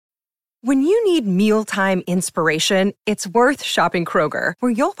When you need mealtime inspiration, it's worth shopping Kroger,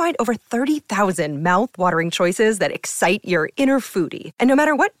 where you'll find over 30,000 mouth-watering choices that excite your inner foodie. And no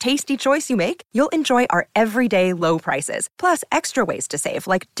matter what tasty choice you make, you'll enjoy our everyday low prices, plus extra ways to save,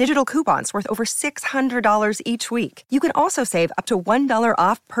 like digital coupons worth over $600 each week. You can also save up to $1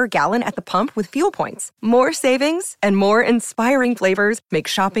 off per gallon at the pump with fuel points. More savings and more inspiring flavors make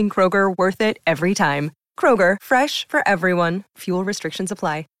shopping Kroger worth it every time. Kroger, fresh for everyone. Fuel restrictions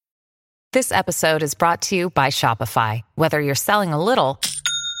apply. This episode is brought to you by Shopify. Whether you're selling a little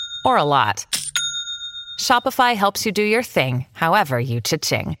or a lot, Shopify helps you do your thing, however you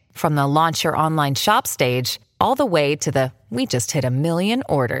cha-ching. From the launch your online shop stage, all the way to the we just hit 1 million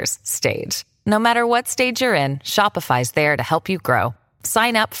orders stage. No matter what stage you're in, Shopify's there to help you grow.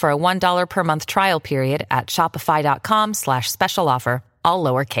 Sign up for a $1 per month trial period at shopify.com/special offer, all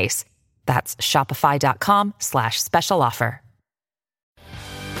lowercase. That's shopify.com/special offer.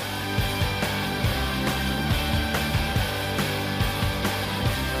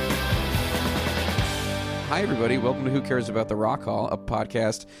 Hi, everybody. Welcome to Who Cares About the Rock Hall, a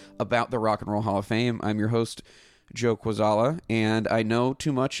podcast about the Rock and Roll Hall of Fame. I'm your host, Joe Quazala, and I know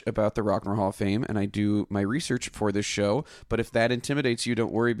too much about the Rock and Roll Hall of Fame, and I do my research for this show. But if that intimidates you,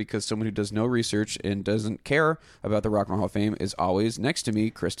 don't worry, because someone who does no research and doesn't care about the Rock and Roll Hall of Fame is always next to me,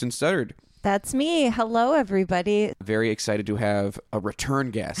 Kristen Studdard. That's me. Hello, everybody. Very excited to have a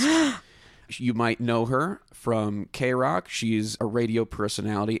return guest. You might know her from K-Rock. She's a radio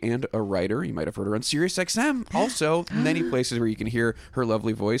personality and a writer. You might have heard her on SiriusXM. Also, many places where you can hear her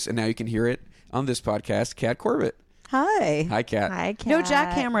lovely voice, and now you can hear it on this podcast, Kat Corbett. Hi. Hi, Kat. Hi, Kat. No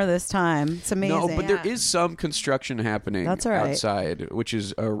jackhammer this time. It's amazing. No, but there is some construction happening That's all right. outside, which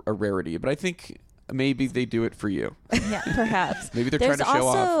is a rarity. But I think maybe they do it for you. Yeah, perhaps. Maybe they're trying to show There's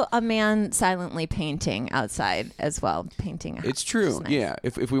off. also a man silently painting outside as well, painting a house. It's true, Nice. yeah.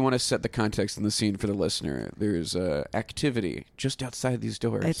 If we want to set the context and the scene for the listener, there's activity just outside these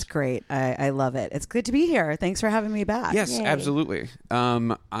doors. It's great. I love it. It's good to be here. Thanks for having me back. Yes, Yay. absolutely.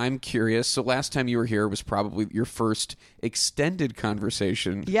 I'm curious. So last time you were here was probably your first extended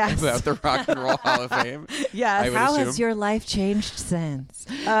conversation Yes. about the Rock and Roll Hall of Fame. Yes. I would How assume. has your life changed since?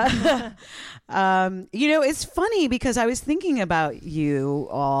 It's funny because I was thinking about you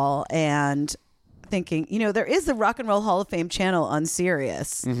all and thinking, there is the Rock and Roll Hall of Fame channel on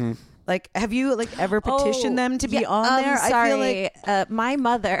Sirius. Mm-hmm. Like, have you ever petitioned them to be on there? Sorry, I feel like my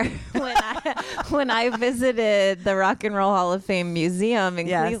mother, when I visited the Rock and Roll Hall of Fame Museum in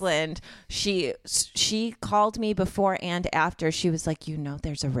Yes. Cleveland, she called me before and after. She was like,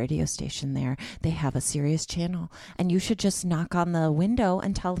 there's a radio station there. They have a Sirius channel, and you should just knock on the window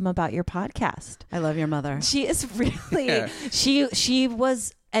and tell them about your podcast. I love your mother. She is really Yeah. she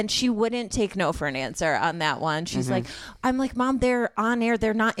was. And she wouldn't take no for an answer on that one. She's like, I'm like, Mom, they're on air.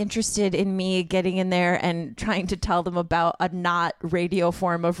 They're not interested in me getting in there and trying to tell them about a not radio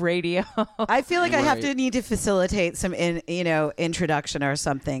form of radio. I feel like I have Right. to need to facilitate some introduction or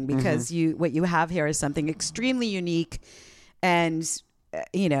something because what you have here is something extremely unique and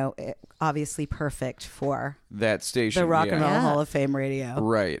obviously perfect for That station. the Rock and yeah. Roll Yeah. Hall of Fame radio.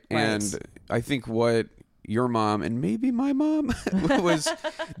 Right. And I think what your mom and maybe my mom was,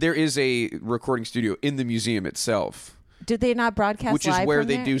 there is a recording studio in the museum itself, Did they not broadcast which is live where from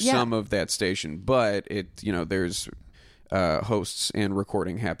they there? do Yeah. some of that station. But there's hosts and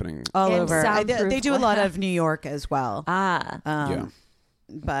recording happening. All And over. soundproof They do a lot lab. of New York as well. Yeah.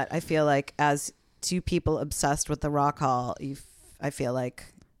 But I feel like as two people obsessed with the Rock Hall, I feel like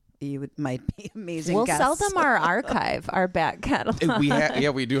you might be amazing We'll guests. sell them our archive, our back catalog.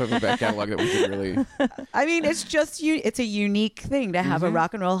 We do have a back catalog that we could really. I mean, it's just it's a unique thing to have a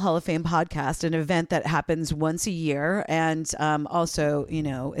Rock and Roll Hall of Fame podcast, an event that happens once a year, and also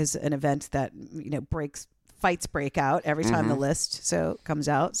is an event that fights break out every time the list comes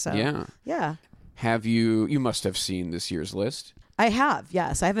out. So Yeah. Have you must have seen this year's list? I have.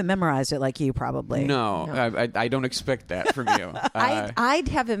 Yes, I haven't memorized it like you probably. No. I don't expect that from you. I'd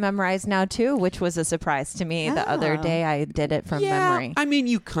have it memorized now too, which was a surprise to me. The other day I did it from memory. I mean,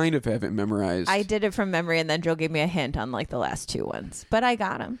 you kind of have it memorized. I did it from memory, and then Joe gave me a hint on like the last two ones, but I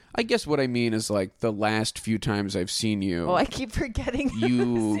got them. I guess what I mean is like the last few times I've seen you, Oh, I keep forgetting.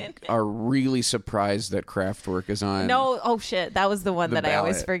 you are really surprised that Kraftwerk is on. No, oh shit, that was the one The that I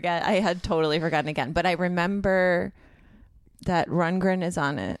always ballot. forget. I had totally forgotten again, but I remember that Rundgren is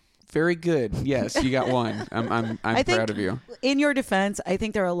on it. Very good. Yes, you got one. I'm I think proud of you. In your defense, I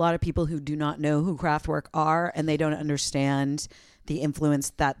think there are a lot of people who do not know who Kraftwerk are, and they don't understand the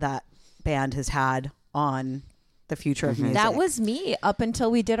influence that band has had on the future of music. That was me up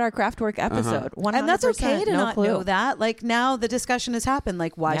until we did our Kraftwerk episode. 100%, and that's okay to no not clue. know that. Like now the discussion has happened.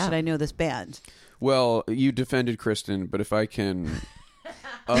 Like, why should I know this band? Well, you defended Kristen, but if I can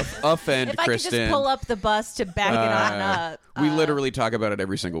offend If I could Kristen, just pull up the bus to back it on up. we literally talk about it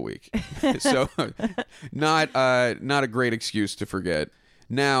every single week. So not a great excuse to forget.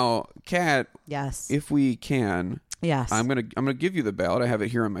 Now, Kat, Yes. if we can, Yes. I'm gonna give you the ballot. I have it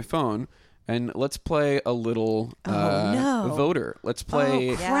here on my phone, and let's play a little no. voter. Let's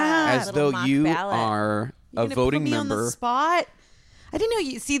play crap. as Little though mock you ballot. are You're a gonna voting put me member. on the spot. I didn't know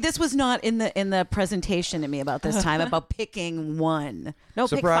you. See, this was not in the presentation to me about this time about picking one. No,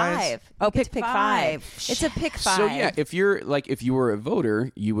 Surprise. pick 5. Oh, You get to pick five. It's a pick 5. So yeah, if you were a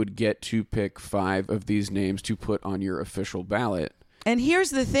voter, you would get to pick 5 of these names to put on your official ballot. And here's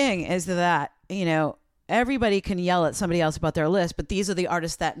the thing: is that everybody can yell at somebody else about their list, but these are the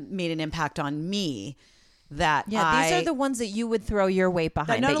artists that made an impact on me. That these are the ones that you would throw your weight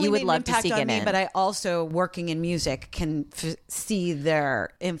behind, not that only you would made an love to impact see on get me, in. but I also, working in music, can see their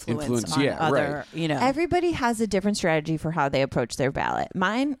influence on yeah, other. right. Everybody has a different strategy for how they approach their ballot.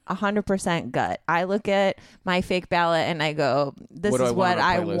 Mine, 100% gut. I look at my fake ballot and I go, this What do is I want what on a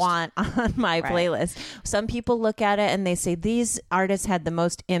I playlist? want on my playlist. Some people look at it and they say, these artists had the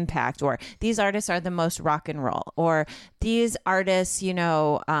most impact, or these artists are the most rock and roll, or these artists,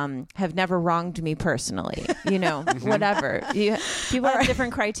 have never wronged me personally, whatever. People have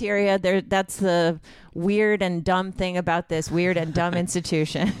different criteria. That's the weird and dumb thing about this weird and dumb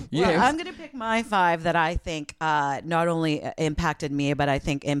institution. Well, I'm going to pick my 5 that I think not only impacted me, but I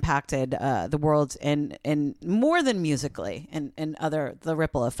think impacted the world in more than musically and the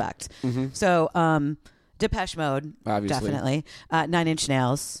ripple effect. So Depeche Mode, Obviously. definitely. 9 Inch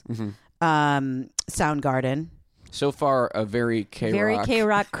Nails, Soundgarden. So far, a very K-rock. Very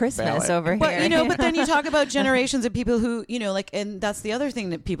K-rock Christmas ballot. over here. But then you talk about generations of people who, and that's the other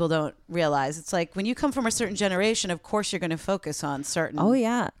thing that people don't realize. It's like when you come from a certain generation, of course you're going to focus on certain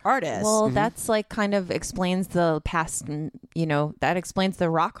artists. Well, that's like kind of explains the past, that explains the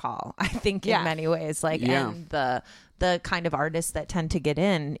Rock Hall, I think, in many ways. And the kind of artists that tend to get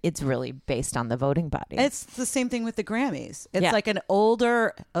in, it's really based on the voting body. It's the same thing with the Grammys. It's like an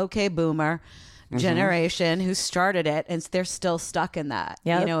older, boomer generation who started it, and they're still stuck in that.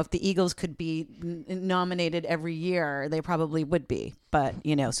 Yep. If the Eagles could be nominated every year, they probably would be. But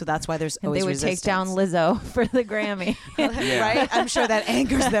so that's why there's always they would resistance. take down Lizzo for the Grammy. Right? I'm sure that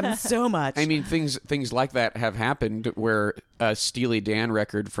angers them so much. I mean, things like that have happened where a Steely Dan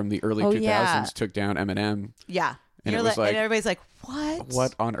record from the early 2000s took down Eminem. Yeah. And You're it was like, and everybody's like, what?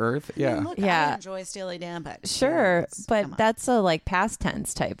 What on earth? Yeah. Look, Yeah. I enjoy Steely Dan, but Sure, come but on. that's a past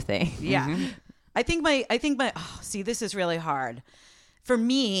tense type thing. Yeah. I think my see, this is really hard. For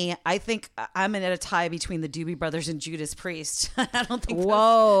me, I think I'm at a tie between the Doobie Brothers and Judas Priest. I don't think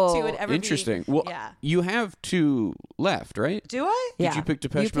those two would ever Interesting. be. Well, yeah. you have 2 left, right? Do I? Did you pick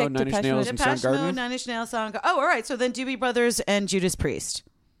Depeche Mode, picked 9 Inch Depeche Nails, Mode. and Depeche Mode, Soundgarden? 9 Inch Nails, Soundgarden. Oh, all right. So then Doobie Brothers and Judas Priest.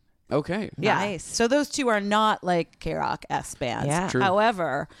 Okay. Yeah. Nice. So those 2 are not like K-Rock-esque bands. Yeah. True.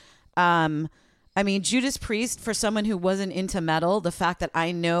 However, Judas Priest, for someone who wasn't into metal, the fact that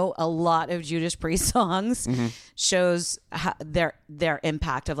I know a lot of Judas Priest songs shows their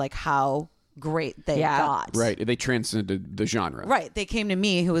impact of how great they got. Right. They transcended the genre. Right. They came to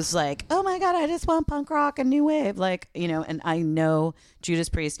me who was like, oh my God, I just want punk rock and new wave. And I know Judas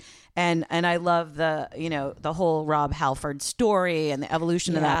Priest. And I love the whole Rob Halford story and the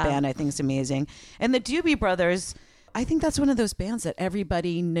evolution of that band. I think is amazing. And the Doobie Brothers, I think that's one of those bands that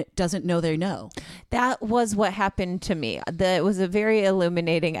everybody doesn't know they know. That was what happened to me. It was a very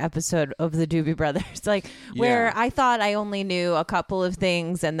illuminating episode of the Doobie Brothers, where I thought I only knew a couple of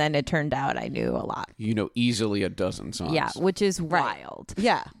things, and then it turned out I knew a lot. Easily a dozen songs. Yeah, which is wild.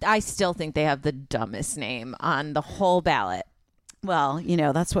 Yeah. I still think they have the dumbest name on the whole ballot. Well,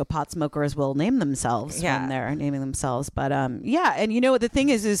 that's what pot smokers will name themselves when they're naming themselves. But and the thing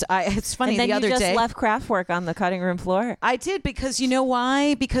is it's funny. And then the other you just day left Kraftwerk on the cutting room floor. I did, because you know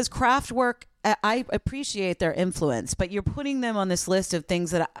why? Because Kraftwerk, I appreciate their influence, but you're putting them on this list of things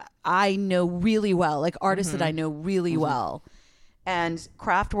that I know really well, like artists that I know really well. And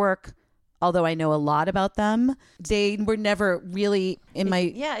Kraftwerk, although I know a lot about them, they were never really in my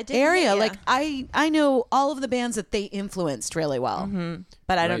it didn't area. hit ya. I know all of the bands that they influenced really well,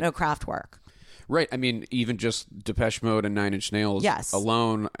 but I don't know Kraftwerk. Right. I mean, even just Depeche Mode and 9 Inch Nails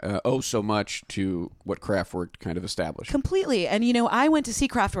alone owe so much to what Kraftwerk kind of established. Completely. And, I went to see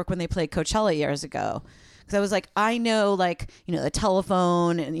Kraftwerk when they played Coachella years ago. Because I was like, I know, the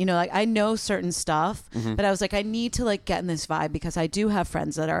telephone and, I know certain stuff. But I was like, I need to, get in this vibe because I do have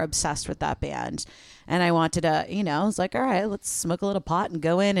friends that are obsessed with that band. and I wanted to, I was like, all right, let's smoke a little pot and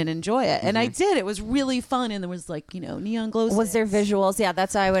go in and enjoy it. And I did. It was really fun, and there was like, neon glow sticks. Was there visuals? Yeah,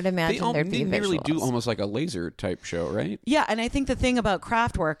 that's how I would imagine there'd be visuals. They really do almost like a laser type show, right? Yeah, and I think the thing about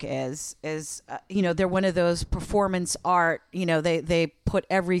Kraftwerk is they're one of those performance art. They put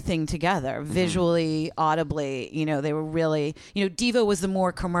everything together visually, audibly. They were really. Devo was the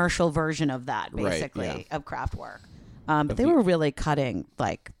more commercial version of that, basically, of Kraftwerk. But they were really cutting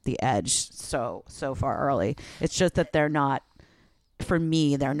like the edge so far early. It's just that they're not. For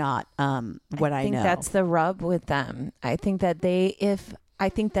me, they're not what I know. I think that's the rub with them. I think that if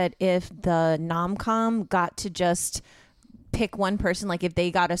the Nomcom got to just pick one person, like if they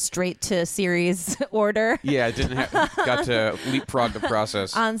got a straight to series order, it didn't got to leapfrog the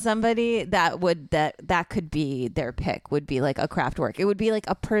process on somebody that could be their pick. Would be like a Kraftwerk. It would be like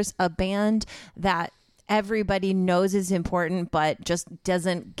a band that everybody knows is important, but just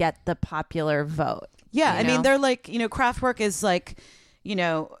doesn't get the popular vote. Yeah, I mean, they're like, Kraftwerk is like,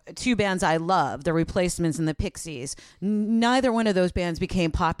 two bands I love, the Replacements and the Pixies. Neither one of those bands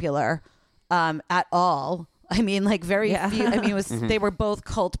became popular at all. I mean, like very few. I mean, they were both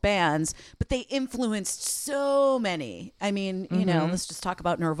cult bands, but they influenced so many. I mean, let's just talk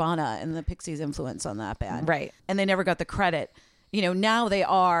about Nirvana and the Pixies' influence on that band. Right. And they never got the credit. Now they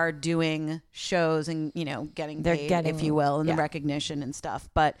are doing shows and, getting paid, if you will, and the recognition and stuff.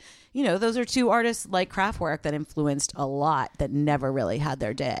 But, those are two artists like Kraftwerk that influenced a lot that never really had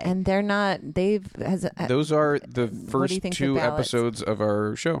their day. And they're not, those are the first two episodes of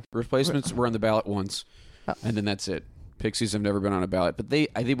our show. Replacements were on the ballot once, and then that's it. Pixies have never been on a ballot, but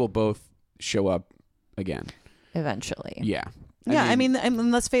I think will both show up again. Eventually. Yeah. I mean,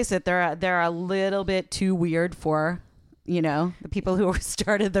 let's face it, they're a little bit too weird for... the people who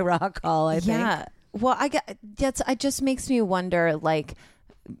started the Rock Hall, I think. Yeah. Well, it just makes me wonder, like,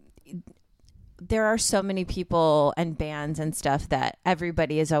 there are so many people and bands and stuff that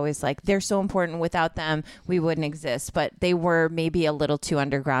everybody is always like, they're so important. Without them, we wouldn't exist. But they were maybe a little too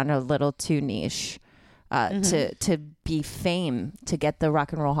underground, a little too niche to be fame, to get the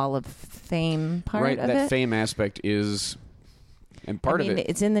Rock and Roll Hall of Fame part of it. Right, that fame aspect is... And part of it.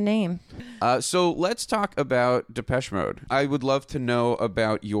 It's in the name. So let's talk about Depeche Mode. I would love to know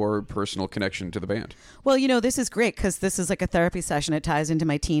about your personal connection to the band. Well, this is great because this is like a therapy session. It ties into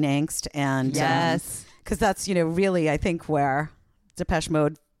my teen angst. And yes. Because that's, really, I think, where Depeche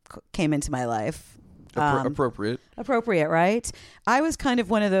Mode came into my life. Appropriate. Appropriate, right? I was kind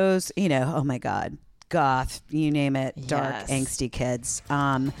of one of those, oh my God, goth, you name it, dark, angsty kids.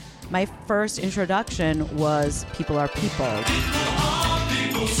 My first introduction was People Are People. People are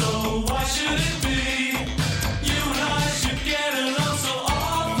people, so why should it be? You and I should get along so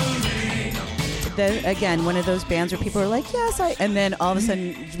awfully. Again, one of those bands where people are like, yes, and then all of a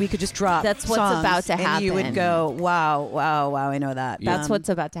sudden we could just drop That's what's songs about to happen. And you would go, wow, I know that. That's what's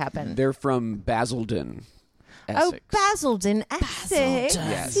about to happen. They're from Basildon, Essex. Oh, Basildon, Essex.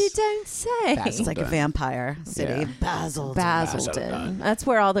 Yes. You don't say. It's like a vampire city. Yeah. Basildon. That's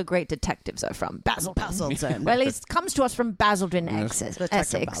where all the great detectives are from. Basildon. Well, he comes to us from Basildon,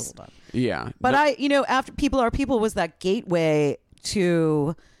 Essex. Yeah. But after People Are People was that gateway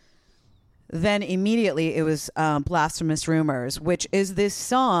to... Then immediately it was Blasphemous Rumors, which is this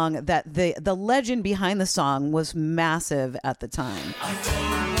song that the legend behind the song was massive at the time. I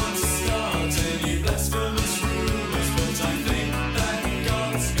don't want to start any blasphemous rumors, but I think that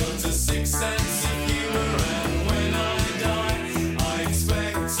God's got a sixth sense of humor, and when I die, I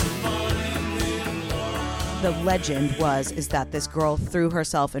expect to find him lost. The legend is that this girl threw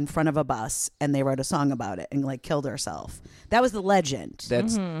herself in front of a bus, and they wrote a song about it and like killed herself. That was the legend.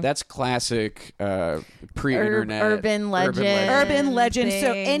 That's classic pre-internet urban legend.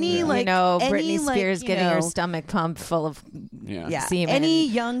 So any Britney Spears getting her stomach pumped full of semen. Any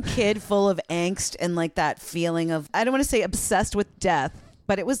young kid full of angst and like that feeling of, I don't want to say obsessed with death,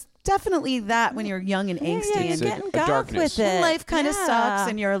 but it was definitely that when you're young and angsty and getting a darkness. with it. Life kind of sucks,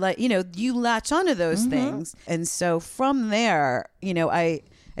 and you're like, you latch onto those things, and so from there, I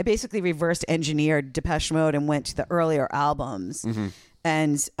basically reverse engineered Depeche Mode and went to the earlier albums.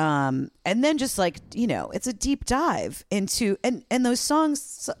 And then just like, it's a deep dive into, and those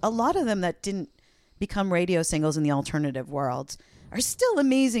songs, a lot of them that didn't become radio singles in the alternative world are still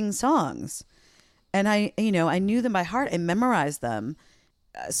amazing songs. And I knew them by heart and memorized them.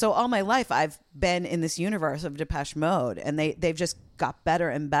 So all my life I've been in this universe of Depeche Mode, and they've just got better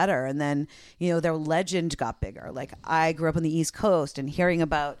and better. And then, their legend got bigger. Like I grew up on the East Coast and hearing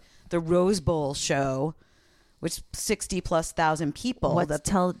about the Rose Bowl show which 60,000+ people.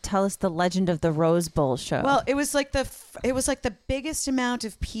 Tell us the legend of the Rose Bowl show. Well, it was like the biggest amount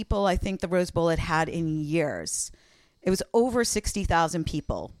of people I think the Rose Bowl had in years. It was over 60,000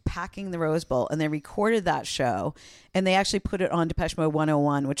 people packing the Rose Bowl, and they recorded that show, and they actually put it on Depeche Mode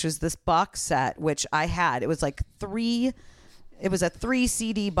 101, which was this box set, which I had. It was like it was a 3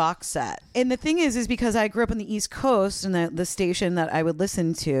 CD box set. And the thing is because I grew up on the East Coast, and the station that I would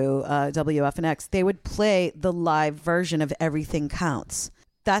listen to, WFNX, they would play the live version of Everything Counts.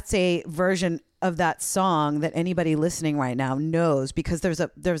 That's a version of that song that anybody listening right now knows, because there's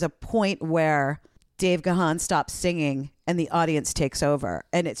a point where Dave Gahan stops singing and the audience takes over,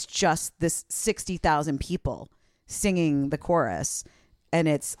 and it's just this 60,000 people singing the chorus, and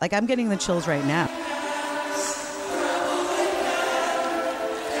it's like I'm getting the chills right now.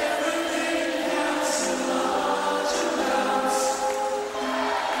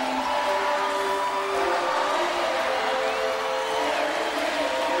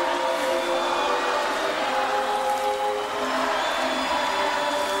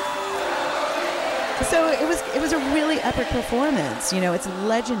 So it was a really epic performance. It's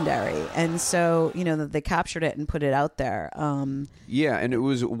legendary, and so they captured it and put it out there. Yeah, and it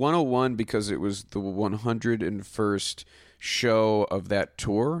was 101 because it was the 101st show of that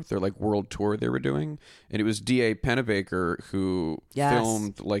tour, their like world tour they were doing, and it was D.A. Pennebaker who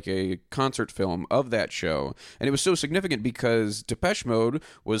filmed like a concert film of that show, and it was so significant because Depeche Mode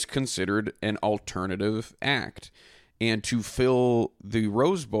was considered an alternative act. And to fill the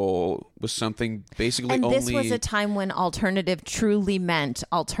Rose Bowl was something basically and only... this was a time when alternative truly meant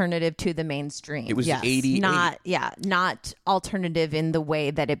alternative to the mainstream. It was the 80... Not alternative in the way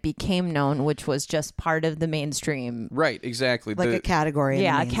that it became known, which was just part of the mainstream. Right, exactly. Like a category.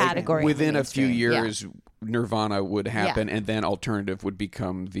 A category. Within a few years, Nirvana would happen, and then alternative would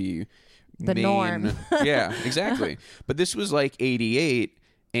become the main norm. Yeah, exactly. But this was like 88...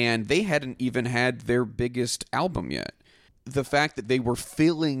 and they hadn't even had their biggest album yet. The fact that they were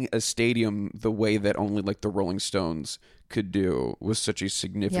filling a stadium the way that only like the Rolling Stones could do was such a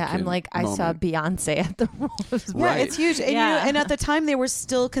significant moment. I saw Beyonce at the Rose Bowl. Yeah, it's huge. And, and at the time they were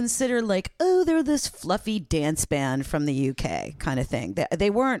still considered like, oh, they're this fluffy dance band from the UK kind of thing. They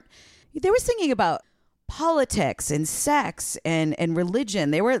were singing about politics and sex and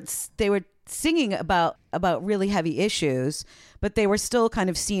religion. They were singing about really heavy issues, but they were still kind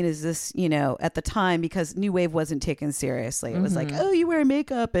of seen as this, at the time, because New Wave wasn't taken seriously. It was like, oh, you wear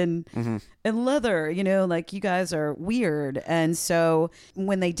makeup and leather, like you guys are weird. And so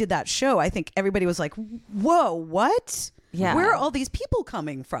when they did that show, I think everybody was like, whoa, what? Yeah. Where are all these people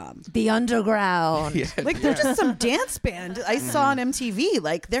coming from? The underground. Like they're just some dance band I saw on MTV.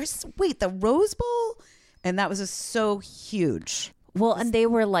 Like the Rose Bowl? And that was so huge. Well, and they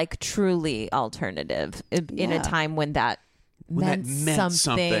were like truly alternative in a time when that meant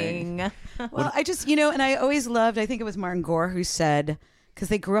something. Well, I just, and I always loved, I think it was Martin Gore who said, because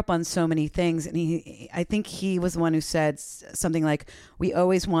they grew up on so many things, and I think he was the one who said something like, we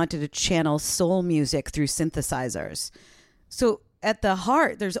always wanted to channel soul music through synthesizers. So at the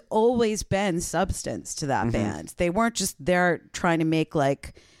heart, there's always been substance to that band. They weren't just there trying to make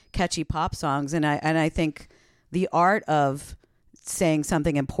like catchy pop songs. And I think the art of saying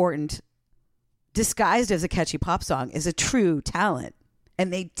something important disguised as a catchy pop song is a true talent,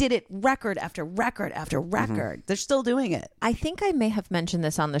 and they did it record after record after record. They're still doing it. I think I may have mentioned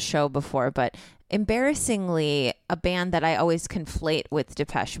this on the show before, but embarrassingly, a band that I always conflate with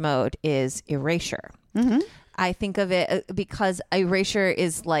Depeche Mode is Erasure. I think of it because Erasure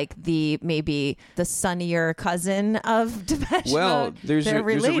is like maybe the sunnier cousin of Depeche Mode. Well, there's a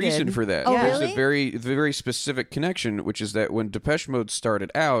reason for that. Oh, There's really? a very specific connection, which is that when Depeche Mode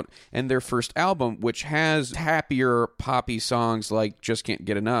started out, and their first album, which has happier poppy songs like Just Can't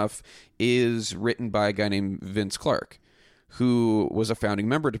Get Enough, is written by a guy named Vince Clarke, who was a founding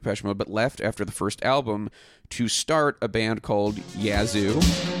member of Depeche Mode, but left after the first album to start a band called Yazoo.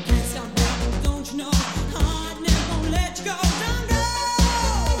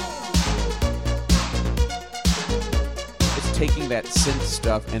 Taking that synth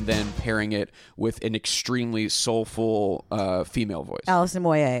stuff and then pairing it with an extremely soulful female voice. Alison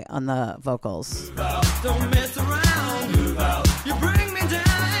Moyet on the vocals. Don't mess around. Move out. You bring me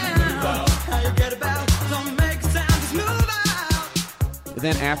down. Move out. How you get about? Don't make a sound. Just move out.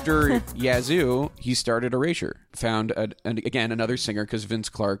 Then after Yazoo, he started Erasure. Found again another singer, because Vince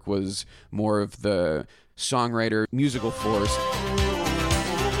Clarke was more of the songwriter, musical force.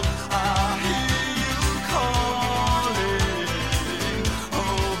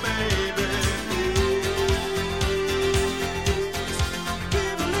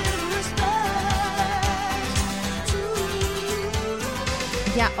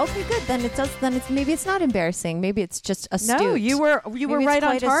 Yeah. Okay. Good. Then it does. Then it's maybe it's not embarrassing. Maybe it's just astute. No, you were Maybe right it's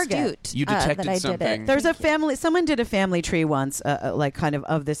on quite target. astute, You detected that I something. Did it. There's a family. Someone did a family tree once, like kind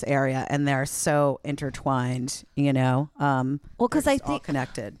of this area, and they're so intertwined. Well, because I all think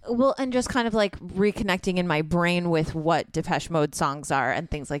connected. Well, and just kind of like reconnecting in my brain with what Depeche Mode songs are and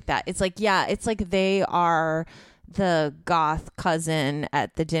things like that. It's like, yeah, it's like they are the goth cousin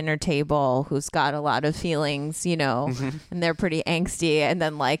at the dinner table who's got a lot of feelings, and they're pretty angsty. And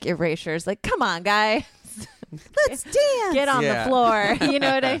then like Erasure's like, come on, guy. Let's dance. Get on Yeah. the floor. You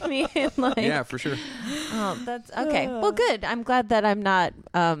know what I mean? Like, Yeah, for sure. oh, that's okay. Well, good. I'm glad that I'm not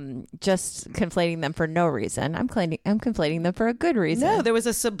just conflating them for no reason. I'm conflating them for a good reason. No, there was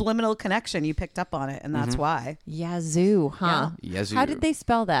a subliminal connection. You picked up on it, and that's why. Yazoo, huh? Yazoo. How did they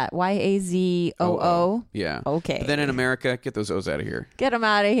spell that? YAZOO? Yeah. Okay. But then in America, get those O's out of here. Get them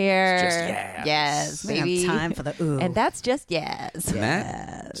out of here. It's just yes. Yes, We don't baby. have time for the ooh. And that's just yes. And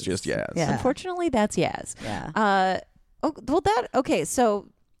that's just yes. Yeah. Unfortunately, that's yes. Yeah. So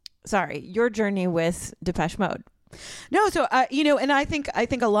sorry, your journey with Depeche Mode. No, so and I think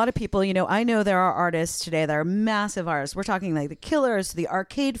a lot of people, I know there are artists today that are massive artists. We're talking like the Killers, the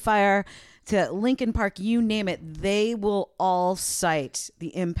Arcade Fire, to Linkin Park, you name it. They will all cite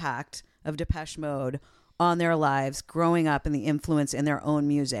the impact of Depeche Mode on their lives growing up and the influence in their own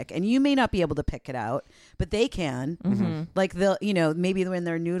music. And you may not be able to pick it out, but they can. Mm-hmm. Like they'll, maybe when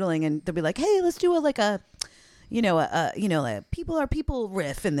they're noodling and they'll be like, hey, let's do a people are people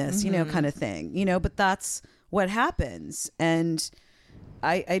riff in this, kind of thing, but that's what happens. And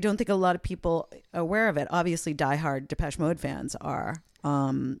I don't think a lot of people are aware of it. Obviously diehard Depeche Mode fans are,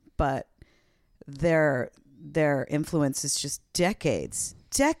 but their influence is just decades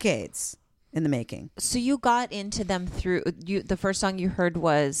in the making. So you got into them through the first song you heard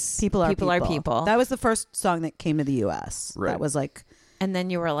was People Are People. That was the first song that came to the US. Right. That was like, and then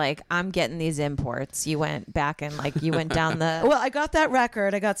you were like, I'm getting these imports. You went back and like you went down the well, I got that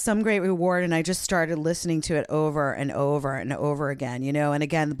record. I got Some Great Reward, and I just started listening to it over and over and over again, And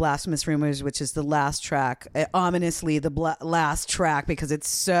again, the Blasphemous Rumors, which is the last track, ominously the last track, because it's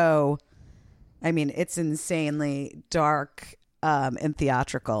so, it's insanely dark and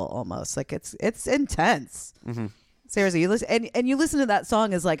theatrical almost. Like it's intense. Mm-hmm. Seriously, you listen and you listen to that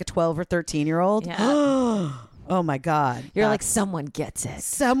song as like a 12 or 13-year-old. Yeah. Oh my God. You're like, someone gets it.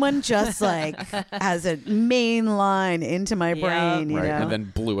 Someone just like has a main line into my brain, you Right. know? And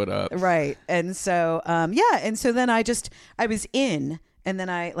then blew it up. Right. And so, and so then I was in, and then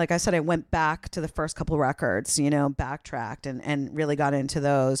like I said, I went back to the first couple records, backtracked and really got into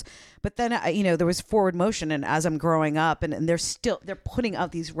those. But then, there was forward motion. And as I'm growing up and they're putting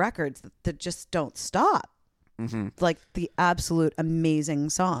out these records that just don't stop. Mm-hmm. Like the absolute amazing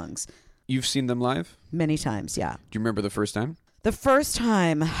songs. You've seen them live? Many times, yeah. Do you remember the first time? The first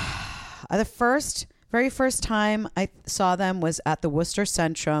time, very first time I saw them was at the Worcester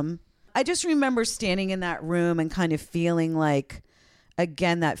Centrum. I just remember standing in that room and kind of feeling like,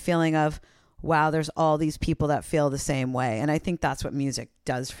 again, that feeling of, wow, there's all these people that feel the same way. And I think that's what music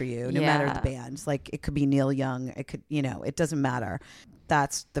does for you, no matter the band. Like it could be Neil Young. It could, it doesn't matter.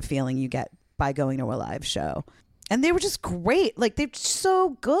 That's the feeling you get by going to a live show. And they were just great. Like, they're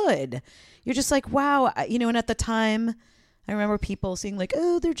so good. You're just like, wow. And at the time, I remember people saying like,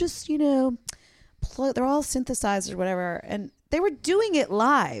 oh, they're just, they're all synthesized or whatever. And they were doing it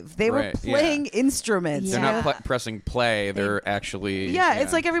live. They were playing instruments. They're not pressing play. They're actually... Yeah,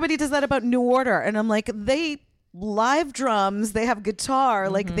 it's like everybody does that about New Order. And I'm like, they live drums, they have guitar.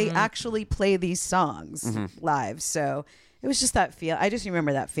 Mm-hmm. Like, they actually play these songs live. So it was just that feel. I just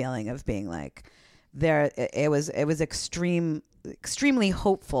remember that feeling of being like... It was extremely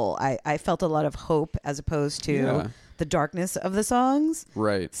hopeful. I felt a lot of hope as opposed to the darkness of the songs.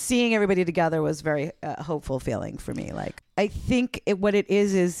 Right. Seeing everybody together was very hopeful feeling for me. Like, I think what it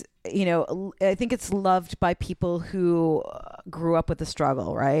is, I think it's loved by people who grew up with the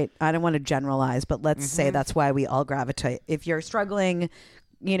struggle, right? I don't want to generalize, but let's say that's why we all gravitate. If you're struggling,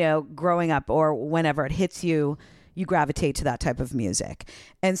 growing up or whenever it hits you, you gravitate to that type of music.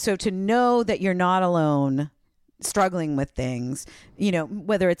 And so to know that you're not alone struggling with things,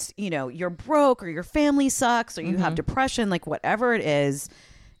 whether it's, you're broke or your family sucks or you have depression, like whatever it is,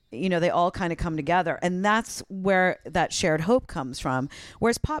 they all kind of come together. And that's where that shared hope comes from.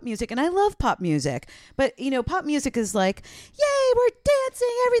 Whereas pop music, and I love pop music, but, pop music is like, yay, we're dancing.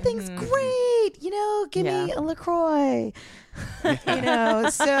 Everything's great. Give me a LaCroix.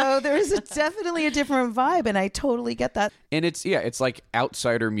 So there's definitely a different vibe, and I totally get that. And it's like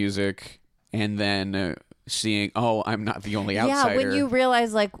outsider music and then seeing, oh, I'm not the only outsider. Yeah, when you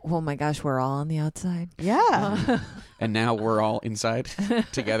realize, like, oh my gosh, we're all on the outside. Yeah. And now we're all inside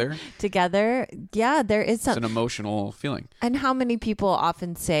together. Together. Yeah, there is It's some. an emotional feeling. And how many people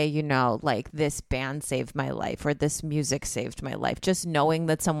often say, you know, like, this band saved my life or this music saved my life. Just knowing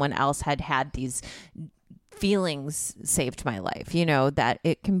that someone else had these feelings saved my life, you know, that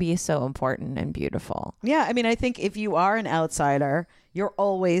it can be so important and beautiful. Yeah, I mean, I think if you are an outsider, you're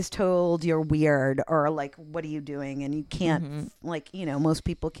always told you're weird or like, what are you doing? And you can't, like, you know, most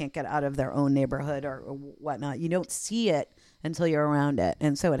people can't get out of their own neighborhood or whatnot. You don't see it until you're around it.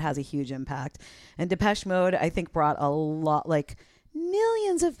 And so it has a huge impact. And Depeche Mode, I think, brought a lot, like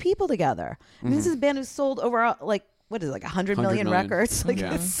millions of people together. I mean, this is a band who's sold over, like, what is it, like 100 million records? Like,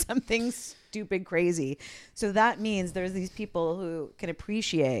 Yeah. it's something stupid crazy. So that means there's these people who can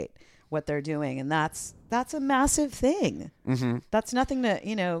appreciate what they're doing, and that's a massive thing. That's nothing to,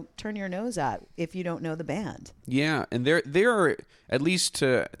 you know, turn your nose at if you don't know the band. Yeah, and there are, at least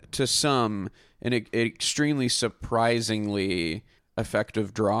to some, an extremely surprisingly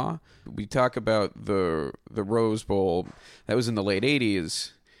effective draw. We talk about the Rose Bowl that was in the late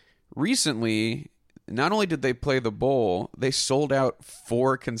 80s. Recently, not only did they play the bowl, they sold out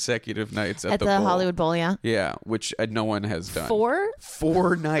 4 consecutive nights at the bowl. Hollywood Bowl, yeah. Yeah, which no one has done. 4?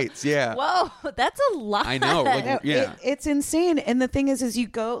 4 nights, yeah. Whoa, that's a lot. I know. Like, No, yeah. it's insane. And the thing is you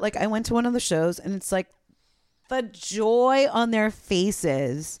go, like, I went to one of the shows, and it's like the joy on their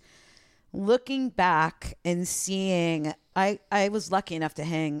faces looking back and seeing. I was lucky enough to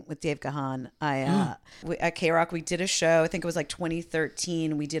hang with Dave Gahan. At K-Rock, we did a show. I think it was like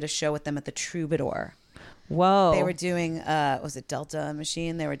 2013. We did a show with them at the Troubadour. Whoa. They were doing, was it Delta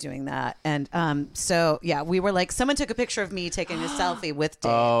Machine? They were doing that. And so, yeah, we were like, someone took a picture of me taking a selfie with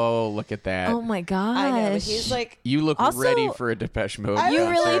Dave. Oh, look at that. Oh my gosh. I know, but he's like, You look Also- ready for a Depeche Mode I You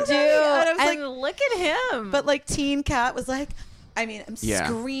concert. really do. And I was And like- look at him. but like Teen Cat was like, I mean, I'm Yeah.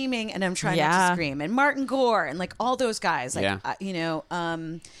 screaming and I'm trying not Yeah. to scream. And Martin Gore and like all those guys, like, Yeah. you know,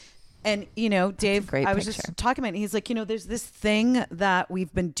 and, you know, Dave, great I was picture. just talking about it. And he's like, you know, there's this thing that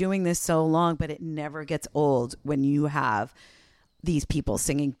we've been doing this so long, but it never gets old when you have these people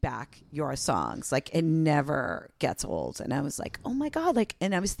singing back your songs. Like, it never gets old. And I was like, oh my God. Like,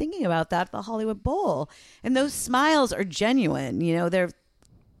 and I was thinking about that at the Hollywood Bowl. And those smiles are genuine. You know,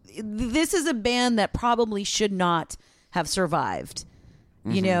 this is a band that probably should not have survived.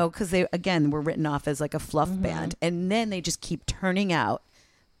 You know, because they, again, were written off as like a fluff band. And then they just keep turning out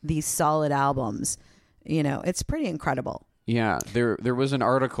these solid albums. You know, it's pretty incredible. Yeah, there was an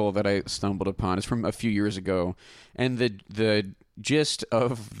article that I stumbled upon. It's from a few years ago, and the gist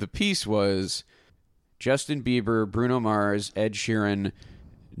of the piece was Justin Bieber, Bruno Mars, Ed Sheeran,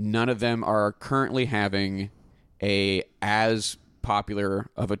 none of them are currently having as popular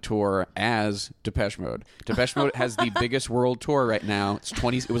of a tour as Depeche Mode. Depeche Mode has the biggest world tour right now. It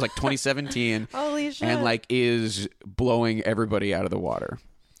was like 2017. Holy shit. And like is blowing everybody out of the water.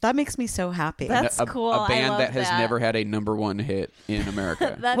 That makes me so happy. That's cool. A I band love that has that. never had a #1 hit in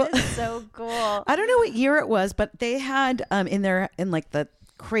America. That is so cool. I don't know what year it was, but they had in like the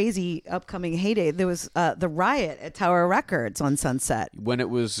crazy upcoming heyday, there was the riot at Tower Records on Sunset. When it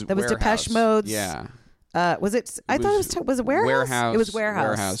was That was Warehouse. Depeche Mode's. Yeah. Was it? I thought it was it Warehouse? It was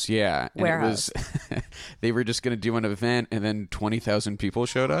Warehouse. Yeah. And Warehouse. it was they were just going to do an event, and then 20,000 people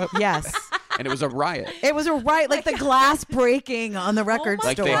showed up. Yes. And it was a riot. It was a riot, like the glass breaking on the record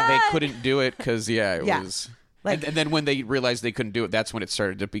Like store. they couldn't do it because it Yeah. was. Like- and then when they realized they couldn't do it, that's when it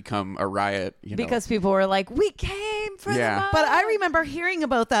started to become a riot. You know? Because people were like, we came for Yeah. the moment. But I remember hearing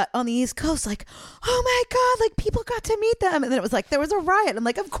about that on the East Coast, like, oh my God, like people got to meet them. And then it was like, there was a riot. I'm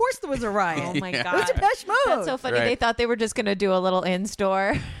like, of course there was a riot. Oh my Yeah. God. It was Depeche Mode. That's so funny. Right. They thought they were just going to do a little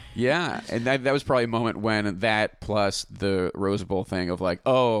in-store. Yeah, and that was probably a moment when that plus the Rose Bowl thing of like,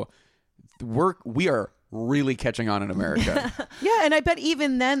 oh, we are really catching on in America. Yeah, and I bet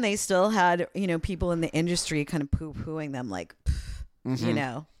even then they still had, you know, people in the industry kind of poo-pooing them like, you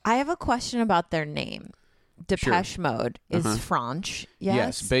know. I have a question about their name. Depeche Mode is French.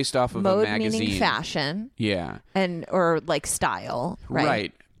 Yes. based off of Mode a magazine. meaning fashion Yeah, or like style,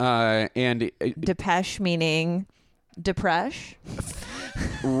 right? And Depeche meaning depresh.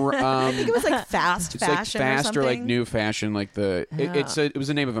 I think it was like fast it's like fashion or fast something. or like new fashion, like it was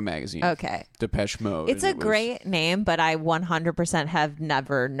the name of a magazine. Okay. Depeche Mode. It's and a it was- great name, but I 100% have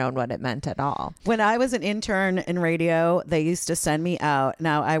never known what it meant at all. When I was an intern in radio, they used to send me out.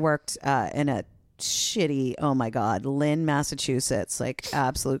 Now I worked in a shitty, oh my God, Lynn, Massachusetts, like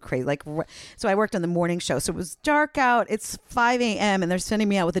absolute crazy. Like, so I worked on the morning show. So it was dark out. It's 5 a.m. and they're sending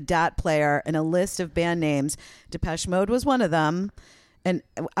me out with a DAT player and a list of band names. Depeche Mode was one of them. And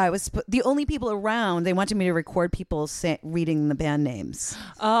I was the only people around. They wanted me to record people reading the band names.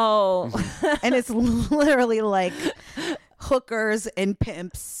 Oh, And it's literally like hookers and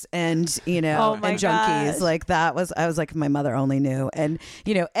pimps and, you know, Oh my and junkies. gosh. Like I was like, my mother only knew. And,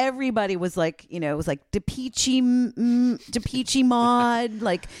 you know, everybody was like, you know, it was like DePeachy Mod.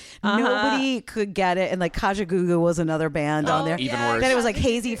 Like nobody could get it. And like Kaja Gugu was another band on there. Even worse. Then it was like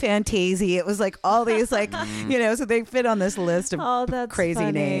Hazy Fantasy. It was like all these like, you know, so they fit on this list of Oh, that's crazy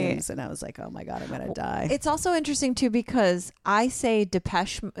funny. names. And I was like, oh my God, I'm going to die. it's also interesting too because I say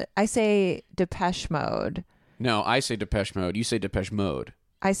Depeche Mode. No, I say Depeche Mode. You say Depeche Mode.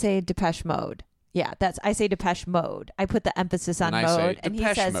 I say Depeche Mode. Yeah, I say Depeche Mode. I put the emphasis on And I say mode, and he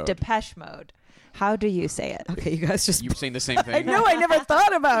Depeche says Mode. Depeche Mode. How do you say it? Okay, you guys just. You were saying the same thing. No, I never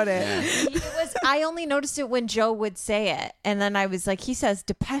thought about it. Yeah. I only noticed it when Joe would say it, and then I was like, he says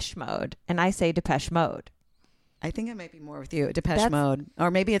Depeche Mode, and I say Depeche Mode. I think I might be more with you, Depeche That's- Mode,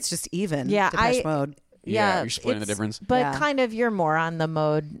 or maybe it's just even. Yeah, Depeche Mode. Yeah, you're splitting the it's- difference. But Yeah. kind of, you're more on the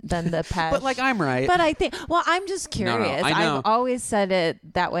mode than the Pesh. But like I'm right. But I think, well, I'm just No, curious. I know. I've always said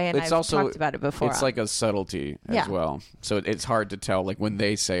it that way, and it's I've also talked about it before. It's like a subtlety as Yeah. well. So it's hard to tell like when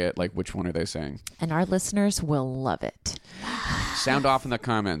they say it, like which one are they saying? and our listeners will love it. Sound off in the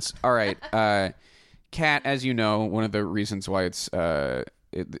comments. All right. Kat, as you know, one of the reasons why it's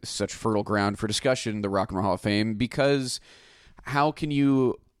such fertile ground for discussion, the Rock and Roll Hall of Fame, because how can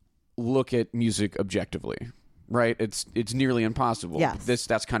you look at music objectively? Right? It's nearly impossible. Yes.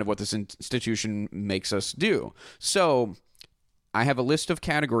 That's kind of what this institution makes us do. So I have a list of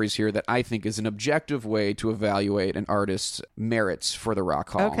categories here that I think is an objective way to evaluate an artist's merits for the Rock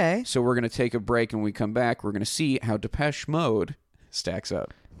Hall. Okay. So we're going to take a break, and when we come back, we're going to see how Depeche Mode stacks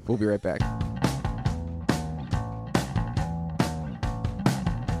up. We'll be right back.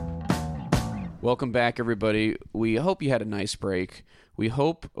 Welcome back, everybody. We hope you had a nice break. We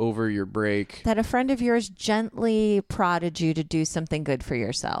hope over your break That a friend of yours gently prodded you to do something good for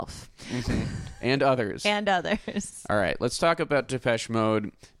yourself and others. and others. All right, let's talk about Depeche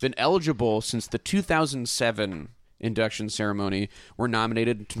Mode. Been eligible since the 2007 induction ceremony. We're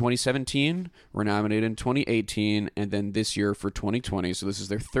nominated in 2017, we're nominated in 2018, and then this year for 2020. So this is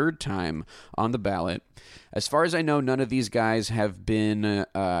their third time on the ballot. As far as I know, none of these guys have been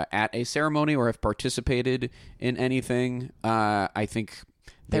at a ceremony or have participated in anything. I think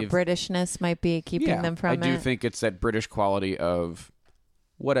Their they've... Britishness might be keeping them from I it. do think it's that British quality of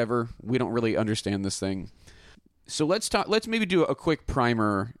whatever. We don't really understand this thing. So let's maybe do a quick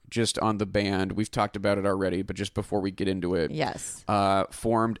primer just on the band. We've talked about it already, but just before we get into it. Yes.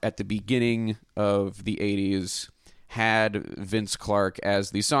 Formed at the beginning of the 80s, had Vince Clarke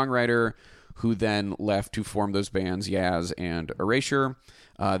as the songwriter, who then left to form those bands, Yaz and Erasure.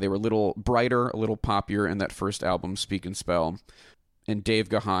 They were a little brighter, a little poppier in that first album, Speak and Spell. And Dave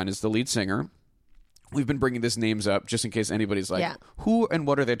Gahan is the lead singer. We've been bringing these names up just in case anybody's like, Yeah. who and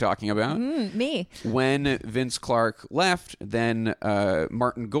what are they talking about? Me. When Vince Clarke left, then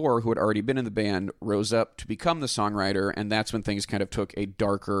Martin Gore, who had already been in the band, rose up to become the songwriter, and that's when things kind of took a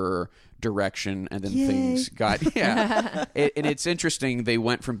darker direction, and then things got and it's interesting. They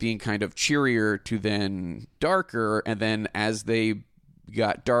went from being kind of cheerier to then darker, and then as they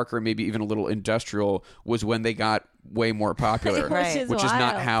got darker, maybe even a little industrial, was when they got way more popular. Right. Which is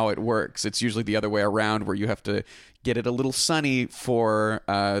not wild. how it works. It's usually the other way around, where you have to get it a little sunny for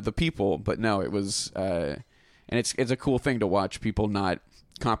the people. But no, it was, and it's a cool thing to watch people not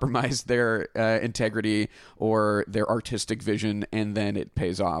compromise their integrity or their artistic vision, and then it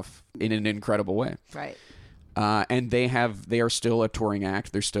pays off in an incredible way. Right. And they are still a touring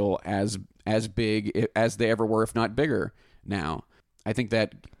act. They're still as big as they ever were, if not bigger now. I think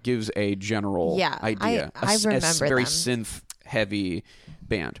that gives a general idea. I remember a very them. synth-heavy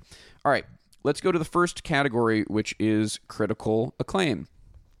band. All right, let's go to the first category, which is critical acclaim.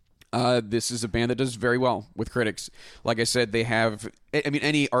 This is a band that does very well with critics. Like I said, they have... I mean,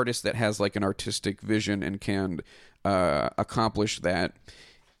 any artist that has like an artistic vision and can accomplish that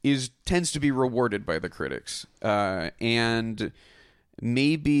tends to be rewarded by the critics. And...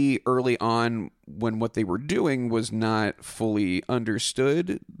 maybe early on, when what they were doing was not fully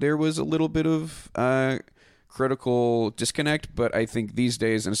understood, there was a little bit of critical disconnect. But I think these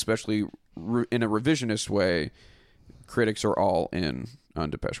days, and especially in a revisionist way, critics are all in on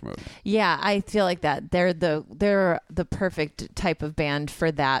Depeche Mode. Yeah, I feel like that. They're the perfect type of band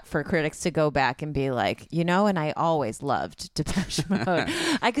for that, for critics to go back and be like, and I always loved Depeche Mode.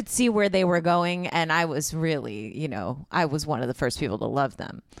 I could see where they were going, and I was really, I was one of the first people to love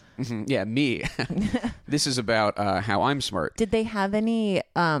them. Yeah, me. This is about how I'm smart. Did they have any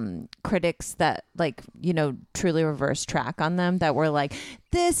critics that truly reverse track on them that were like,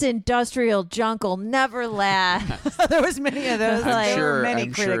 this industrial junk will never last? There was many of those. There were many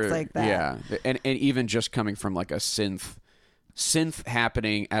I'm critics sure, like that. Yeah, and even just coming from like a synth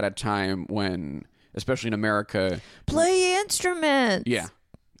happening at a time when, especially in America, Play instruments. yeah.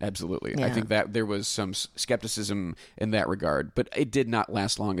 Absolutely. I Yeah. think that there was some skepticism in that regard, but it did not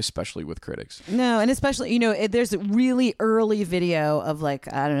last long, especially with critics. No, and especially, there's a really early video of I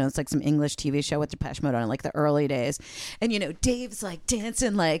don't know, it's like some English TV show with Depeche Mode on it, like the early days. And, Dave's like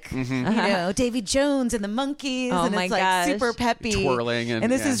dancing Davy Jones and the Monkees. Oh and my it's like gosh. super peppy. Twirling.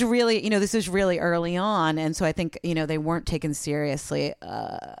 And this yeah. is really, this is really early on. And so I think, they weren't taken seriously,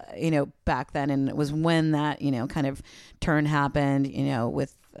 back then. And it was when that, kind of turn happened,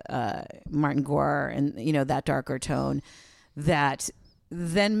 with Martin Gore and that darker tone that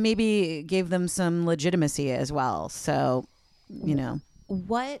then maybe gave them some legitimacy as well. So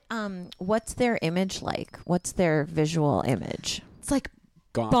what's their image like? What's their visual image? it's like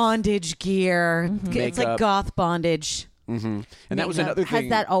Goth. bondage gear. It's like Makeup. goth bondage. And that was another thing. Has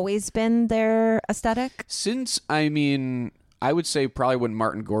that always been their aesthetic? Since, I would say probably when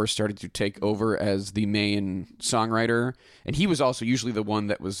Martin Gore started to take over as the main songwriter, and he was also usually the one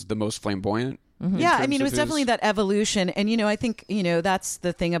that was the most flamboyant. Yeah, terms it of was definitely his- that evolution. And, I think, that's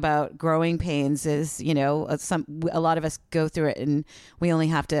the thing about growing pains is, a lot of us go through it and we only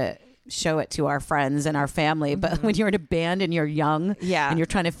have to show it to our friends and our family. But when you're in a band and you're young and you're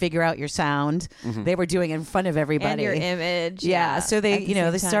trying to figure out your sound, they were doing it in front of everybody. And your image. Yeah, so they, at the they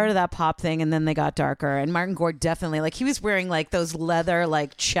same time. started that pop thing and then they got darker. And Martin Gore definitely, he was wearing those leather,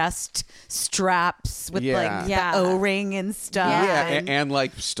 chest straps with Yeah. Yeah. the O-ring and stuff. Yeah, and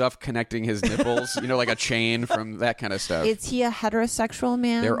like stuff connecting his nipples, like a chain from that kind of stuff. Is he a heterosexual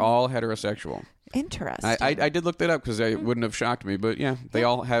man? They're all heterosexual. Interesting. I did look that up because it wouldn't have shocked me, but yeah, they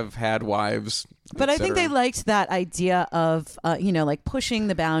all have had wives. But I think they etc. liked that idea of, pushing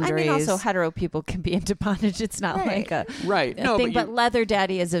the I boundaries. mean, also hetero people can be into bondage. It's not like a Right. a No, thing. but But Leather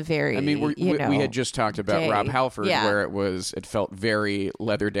Daddy is a very. we had just talked about gay. Rob Halford, Yeah. where it felt very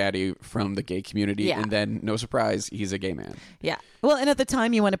leather daddy from the gay community, Yeah. and then no surprise, he's a gay man. Yeah. Well, and at the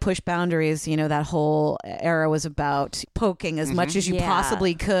time you want to push boundaries, that whole era was about poking as much as you Yeah.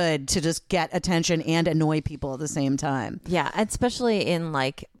 possibly could to just get attention and annoy people at the same time. Yeah, especially in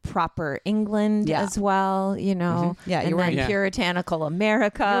proper England Yeah. as well, Yeah, and you're wearing- then puritanical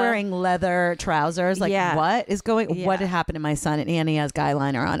America. You're wearing leather trousers. Yeah. What is going? Yeah. What had happened to my son? And Annie has guy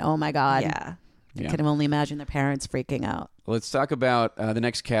liner on. Oh my god! Yeah. I Yeah. can only imagine the parents freaking out. Let's talk about the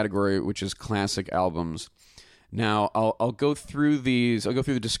next category, which is classic albums. Now, I'll go through these. I'll go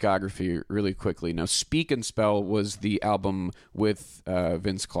through the discography really quickly. Now, Speak and Spell was the album with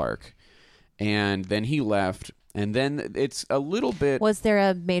Vince Clarke, and then he left, and then it's a little bit. Was there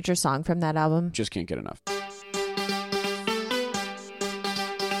a major song from that album? Just can't get enough.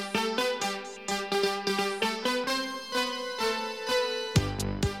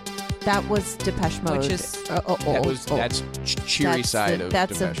 That was Depeche Mode. Which is- That's cheery That's side the- of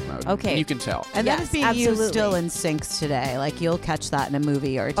that's the- Depeche Mode. okay. And you can tell. And Yes, that is being used absolutely. still in syncs today. You'll catch that in a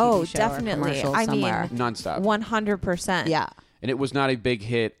movie or a TV Oh, show definitely. or commercial I somewhere. mean, Nonstop. 100%. Yeah. And it was not a big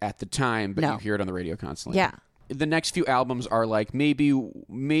hit at the time, but No. you hear it on the radio constantly. Yeah. The next few albums are maybe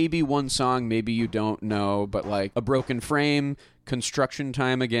one song, maybe you don't know, but A Broken Frame, Construction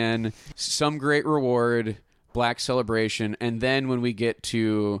Time Again, Some Great Reward, Black Celebration, and then when we get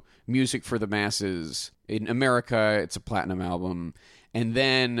to Music for the Masses, in America, it's a platinum album. And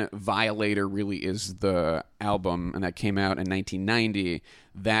then Violator really is the album, and that came out in 1990.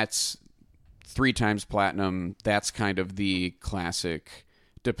 That's 3 times platinum. That's kind of the classic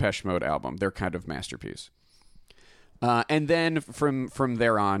Depeche Mode album. Their kind of masterpiece. And then from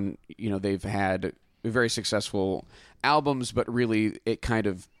there on, they've had very successful albums, but really it kind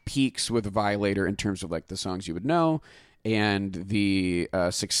of peaks with Violator in terms of the songs you would know and the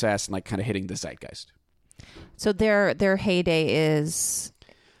success and kind of hitting the zeitgeist. So their heyday is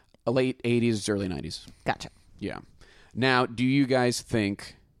Late 80s, early 90s. gotcha. Yeah. Now, do you guys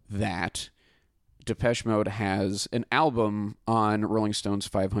think that Depeche Mode has an album on Rolling Stone's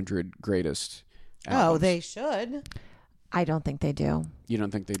 500 Greatest Albums? Oh, they should. I don't think they do. You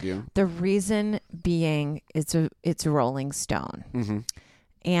don't think they do? The reason being it's Rolling Stone. Mm-hmm.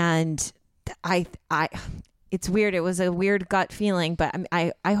 And I it's weird. It was a weird gut feeling, but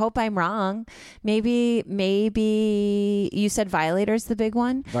I hope I'm wrong. Maybe you said Violator's the big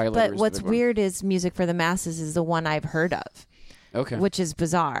one. Violator's But the what's big one. weird is Music for the Masses is the one I've heard of, Okay. which is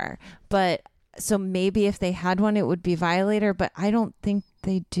bizarre. But so maybe if they had one, it would be Violator. But I don't think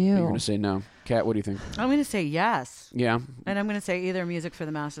They You're do. going to say no. Kat, what do you think? I'm going to say yes. Yeah. And I'm going to say either Music for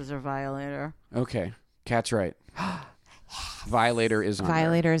the Masses or Violator. Okay. Kat's right. Violator is on there.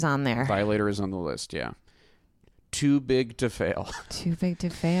 Violator's on there. Violator is on the list, yeah. Too Big to Fail. Too big to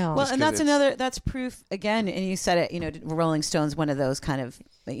fail. Well, 'cause and it's- that's proof again. And you said it, Rolling Stone's one of those kind of,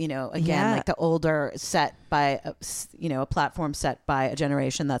 again, like the older set by, a platform set by a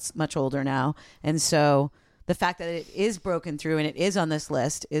generation that's much older now. And so the fact that it is broken through and it is on this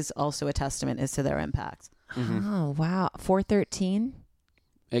list is also a testament as to their impact. Oh, wow. 413?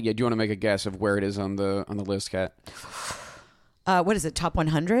 Yeah, do you want to make a guess of where it is on the list, Kat? What is it? Top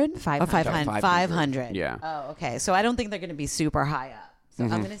 100? 500. 500. 500. Yeah. Oh, okay. So I don't think they're going to be super high up. So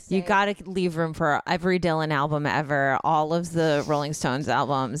I'm going to say You got to leave room for every Dylan album ever, all of the Rolling Stones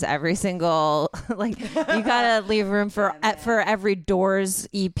albums, every single, you got to leave room for every Doors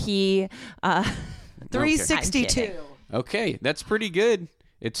EP. 362. Okay, that's pretty good.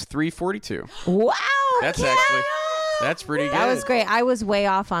 It's 342. Wow. That's pretty good. That was great. I was way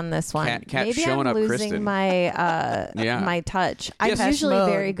off on this one. Kat Maybe showing I'm up, losing Kristen. my my touch. I'm Yes. usually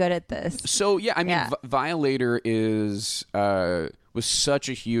Mode. very good at this. So yeah, I mean, Yeah. Violator was such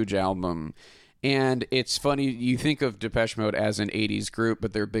a huge album, and it's funny you think of Depeche Mode as an '80s group,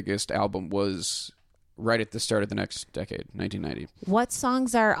 but their biggest album was right at the start of the next decade, 1990. What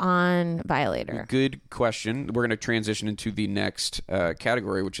songs are on Violator? Good question. We're going to transition into the next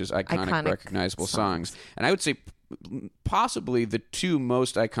category, which is iconic recognizable songs, and I would say possibly the two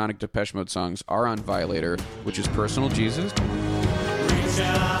most iconic Depeche Mode songs are on Violator, which is Personal Jesus.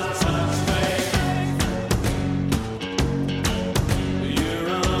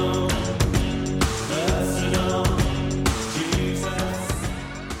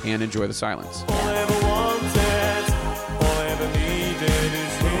 And Enjoy the Silence. All I ever wanted, all I ever needed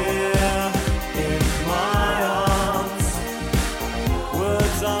is here in my arms.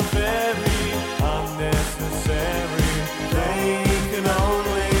 Words are very unnecessary, they can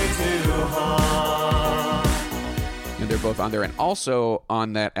only do harm. And they're both on there. And also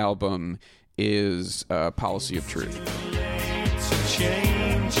on that album is Policy of Truth. To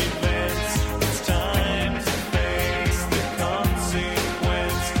change events, it's time to face the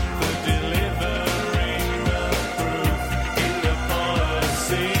consequence for delivering the proof in the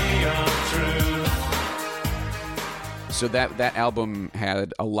policy of truth. So that album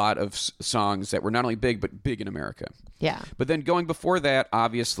had a lot of songs that were not only big, but big in America. Yeah. But then going before that,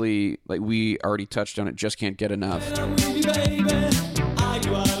 obviously, like we already touched on it, Just Can't Get Enough.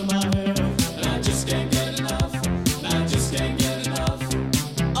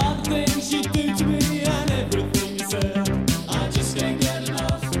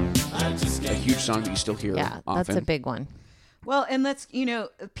 A huge song that you still hear Yeah, often. that's a big one. Well, and let's,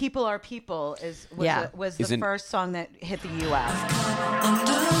 People Are People was the Isn't- first song that hit the U.S.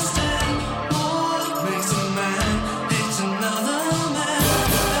 Understand what makes a man hate another man.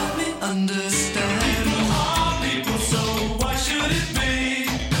 Help me understand. People are people, so why should it be?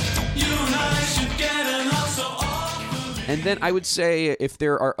 You and I should get enough so often. And then I would say if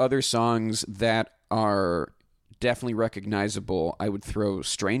there are other songs that are definitely recognizable, I would throw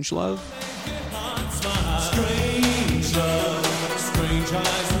Strange Love. Strange love, strange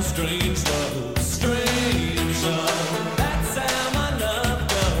highs and strange lows. Strange love, that's how my love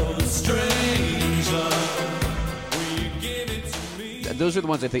goes. Strange love, will you give it to me? Those are the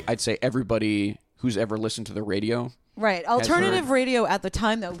ones I think I'd say everybody who's ever listened to the radio. Right. Alternative heard. radio at the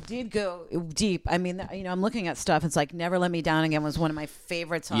time, though, did go deep. I mean, I'm looking at stuff. It's like Never Let Me Down Again was one of my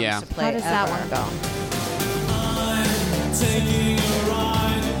favorite songs Yeah. to play How does that ever. one go? Taking a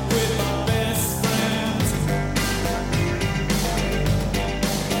ride with my best friend.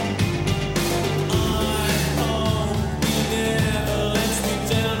 I hope he never lets me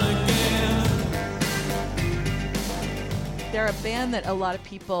down again. They're a band that a lot of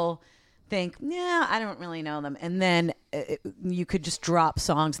people think, yeah, I don't really know them. And then you could just drop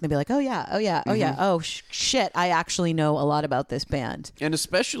songs and they'd be like, oh, yeah, oh, yeah, oh, yeah. Oh, shit, I actually know a lot about this band. And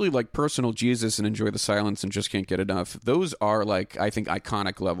especially like Personal Jesus and Enjoy the Silence and Just Can't Get Enough. Those are like, I think,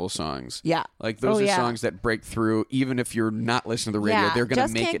 iconic level songs. Yeah. Like those Oh, are yeah. songs that break through even if you're not listening to the radio. Yeah, They're going to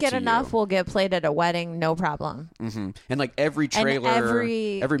Just make Can't it Get to Enough you. will get played at a wedding, no problem. And like every And trailer,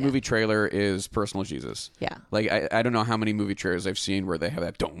 every- movie trailer is Personal Jesus. Yeah. Like I don't know how many movie trailers I've seen where they have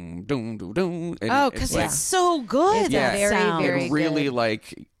that dum dum dum dum. Oh, because it's so good. It's that Yeah. very, sound. very it really good.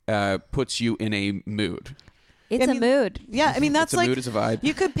 like puts you in a mood. It's a mood. Yeah, I mean that's It's a like mood, it's a vibe.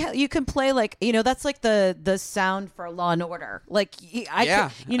 You could play like that's like the sound for Law and Order. Like Yeah.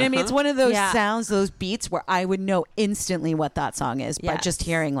 you know what I mean? It's one of those Yeah. sounds, those beats where I would know instantly what that song is by Yes. just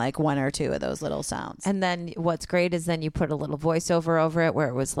hearing like one or two of those little sounds. And then what's great is then you put a little voiceover over it where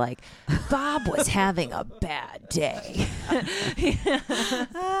it was like, Bob was having a bad day.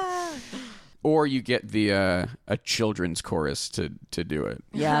 Or you get the a children's chorus to do it.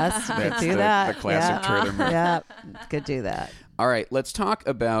 Yes, you could That's do the, that. the classic trailer move. Yeah, could do that. All right, let's talk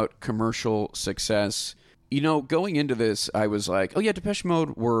about commercial success. You know, going into this, I was like, oh yeah, Depeche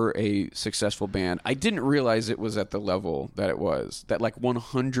Mode were a successful band. I didn't realize it was at the level that it was, that like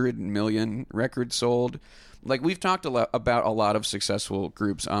 100 million records sold. Like, we've talked about a lot of successful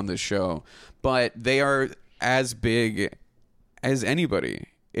groups on this show, but they are as big as anybody.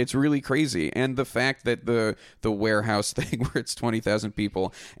 It's really crazy. And the fact that the warehouse thing where it's 20,000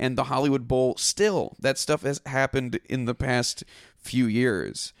 people and the Hollywood Bowl, still, that stuff has happened in the past few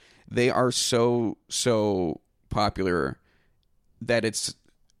years. They are so popular that it's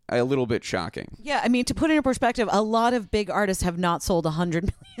a little bit shocking. Yeah, I mean, to put it in perspective, a lot of big artists have not sold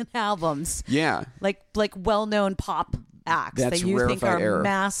 100 million albums. Yeah. Like well-known pop acts That's that you think are rarefied air.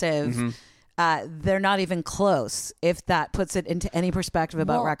 massive. They're not even close, if that puts it into any perspective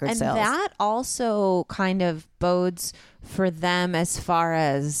about record and sales. that also kind of bodes for them as far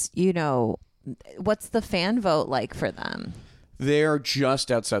as, you know, what's the fan vote like for them? They're just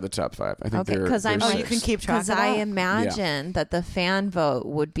outside the top 5. I think Okay, because they're I'm six. you can keep track of because I that? imagine that the fan vote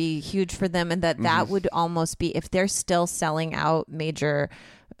would be huge for them, and that would almost be, if they're still selling out major,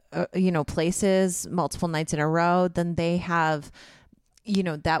 places multiple nights in a row, then they have. You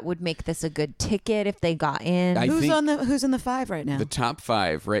know, that would make this a good ticket if they got in. Who's in the 5 right now? The top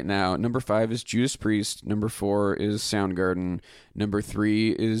 5 right now. Number 5 is Judas Priest. Number 4 is Soundgarden. Number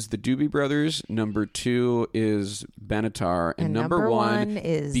 3 is the Doobie Brothers. Number 2 is Benatar. And number 1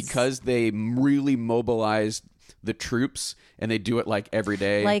 is, because they really mobilized the troops and they do it like every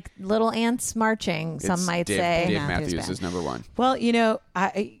day. like little ants marching, some It's might Dave, say. Dave Matthews Matthews Band. is number 1. Well,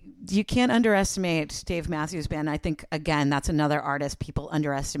 you can't underestimate Dave Matthews Band. I think, again, that's another artist people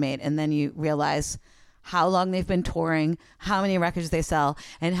underestimate. And then you realize how long they've been touring, how many records they sell,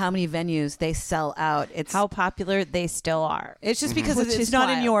 and how many venues they sell out. It's How popular they still are. It's just because Which it's is not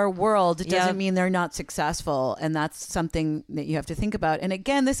in wild. your world. It doesn't Yep. mean they're not successful. And that's something that you have to think about. And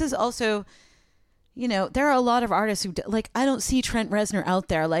again, this is also, there are a lot of artists who, I don't see Trent Reznor out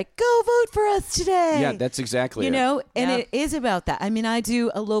there like, go vote for us today. Yeah, that's exactly it. And Yeah. it is about that. I mean, I do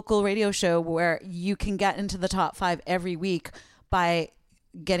a local radio show where you can get into the top 5 every week by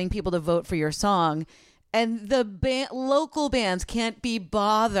getting people to vote for your song. And the local bands can't be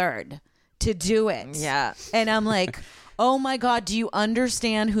bothered to do it. Yeah. And I'm like, oh my God, do you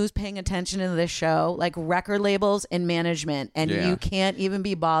understand who's paying attention to this show? Like record labels and management. And Yeah. you can't even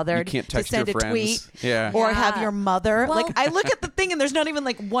be bothered You can't to text send your a friends. tweet Yeah. or Yeah. have your mother. Well- I look at the thing and there's not even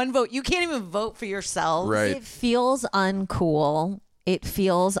one vote. You can't even vote for yourself. Right. It feels uncool. It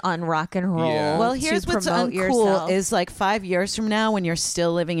feels unrock and roll. Yeah. Well, here's to what's promote uncool yourself. is 5 years from now when you're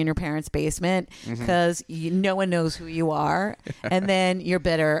still living in your parents' basement because no one knows who you are, and then you're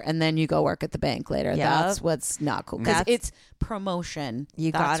bitter, and then you go work at the bank later. Yep. That's what's not cool because That's- it's promotion.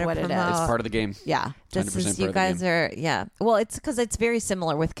 You That's gotta what it promote. is. It's part of the game. Yeah. This 100% is, part you of the guys game. are, yeah. Well, it's because it's very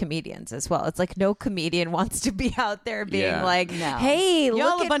similar with comedians as well. It's like no comedian wants to be out there being Yeah. like, No. hey, Y'all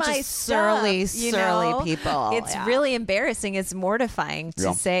look a at bunch my of surly, stuff, you surly know? people. It's Yeah. really embarrassing. It's mortifying to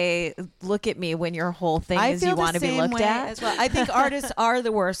Yeah. say, look at me when your whole thing I is feel you the want to be same looked way at. as well. I think artists are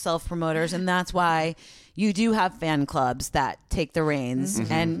the worst self-promoters, and that's why you do have fan clubs that take the reins,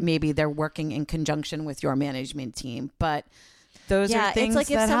 and maybe they're working in conjunction with your management team. But those are things it's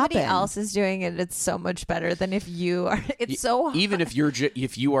like if that somebody happen. else is doing it, it's so much better than if you are. It's so hard. Even if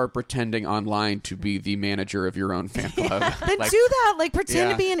if you are pretending online to be the manager of your own fan club, Then do that. Pretend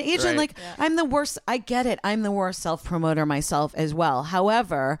Yeah, to be an agent. right. I'm the worst. I get it. I'm the worst self-promoter myself as well.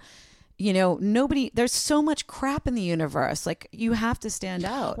 However, there's so much crap in the universe. You have to stand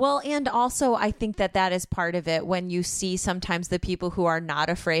out. Well, and also I think that is part of it. When you see sometimes the people who are not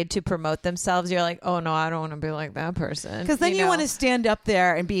afraid to promote themselves, you're like, oh no, I don't want to be like that person. Because then you know? want to stand up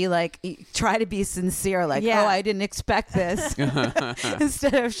there and be try to be sincere, Yeah. oh, I didn't expect this,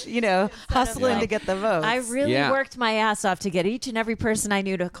 instead of, hustling to get the votes. I really Yeah. worked my ass off to get each and every person I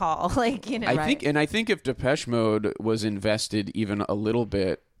knew to call. I think if Depeche Mode was invested even a little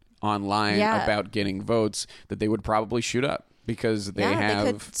bit online Yeah. about getting votes, that they would probably shoot up. because they They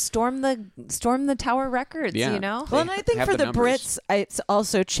could storm the Tower Records. Yeah. You know. Well, and I think have for the the numbers. Brits, it's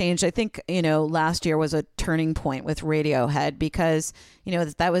also changed. I think, last year was a turning point with Radiohead because,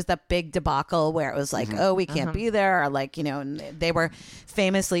 that was that big debacle where it was like, oh, we can't be there. Or like, and they were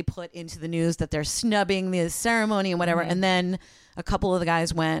famously put into the news that they're snubbing the ceremony and whatever. And then a couple of the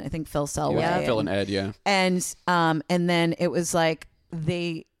guys went, I think Phil Selway. Phil and Ed, yeah. And then it was like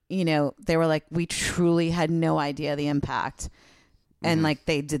they were like, we truly had no idea the impact. And like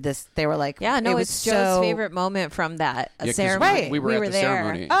they did this, they were like, Yeah, no, it was it's Joe's so favorite moment from that 'cause ceremony. we were at the there.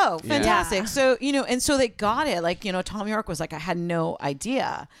 ceremony. Oh, Yeah. fantastic. So, and so they got it. Like, Tom York was like, I had no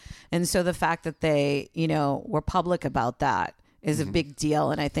idea. And so the fact that they, were public about that is a big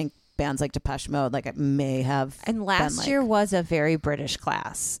deal. And I think bands like Depeche Mode, like it may have. And last been, year was a very British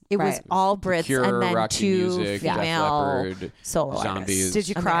class. It was Right. all Brits Cure, and then Roxy 2 Music, Def female Leppard, solo Zombies. artists. Did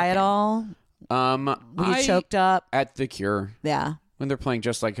you cry at all? Were you choked up? At the Cure. Yeah. When they're playing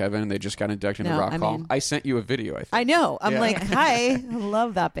Just Like Heaven and they just got inducted into No, Rock I Hall. mean- I sent you a video, I think. I know. I'm Yeah. like, hi, I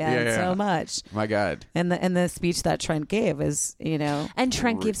love that band Yeah. so much. My God. And the speech that Trent gave is, And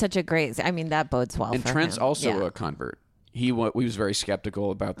Trent gave such a great. I mean, that bodes well. And for Trent's him. also Yeah. a convert. He was very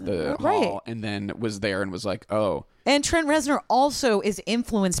skeptical about the Right. hall and then was there and was like, oh. And Trent Reznor also is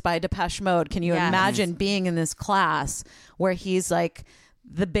influenced by Depeche Mode. Can you Yes. imagine being in this class where he's like,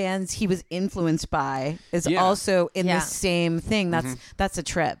 the bands he was influenced by is Yeah. also in Yeah. the same thing. That's a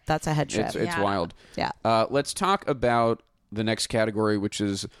trip. That's a head trip. It's Yeah. wild. Yeah. Let's talk about the next category, which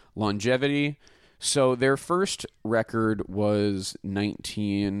is longevity. So their first record was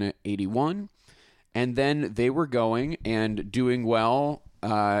 1981, and then they were going and doing well,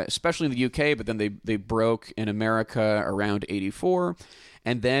 especially in the UK, but then they broke in America around 84.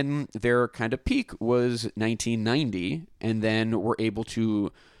 And then their kind of peak was 1990, and then were able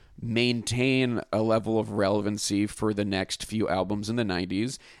to maintain a level of relevancy for the next few albums in the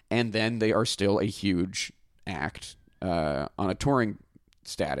 90s, and then they are still a huge act on a touring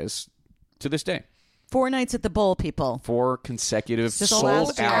status to this day. 4 nights at the Bowl, people. 4 consecutive Just sold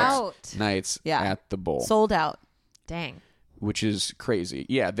sold out out. nights Yeah. at the Bowl, Sold out. Dang. which is crazy.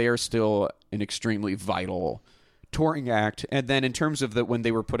 Yeah, they are still an extremely vital touring act. And then in terms of when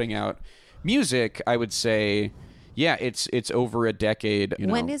they were putting out music, I would say, yeah, it's over a decade.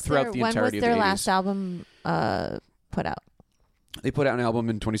 When was throughout the their entirety of the 80s. last album put out? They put out an album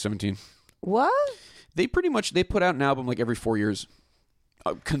in 2017. What? They put out an album like every 4 years,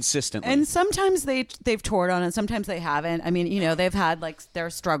 consistently. And sometimes they've toured on it, sometimes they haven't. I mean, they've had like their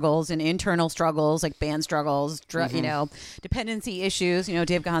struggles and internal struggles, like band struggles, dependency issues.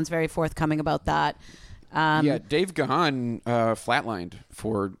 Dave Gahan's very forthcoming about that. Yeah, Dave Gahan flatlined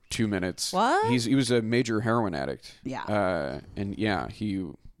for 2 minutes. What? He was a major heroin addict. Yeah. And yeah, he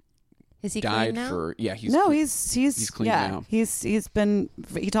Is he died clean now? for he's No, he's clean yeah, now.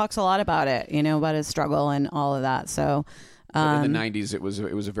 he talks a lot about it, about his struggle and all of that. So But in the 90s, it was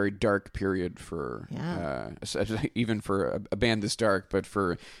a very dark period for Yeah. even for a band this dark, but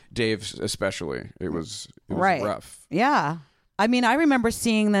for Dave especially, it was right. rough. Yeah. I mean, I remember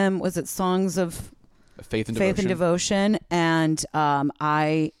seeing them, was it Songs of Faith and Devotion? And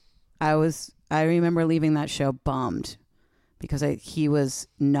I remember leaving that show bummed because he was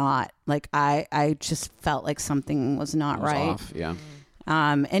not like, I just felt like something was not It was right. off, yeah.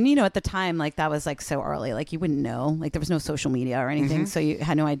 And at the time, like that was like so early, like you wouldn't know, like there was no social media or anything. So you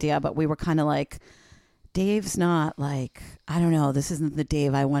had no idea, but we were kind of like, Dave's not like, I don't know, this isn't the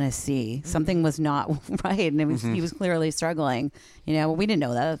Dave I want to see. Something was not right. And he was clearly struggling, we didn't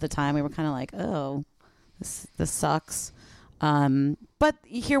know that at the time. We were kind of like, oh, this sucks. But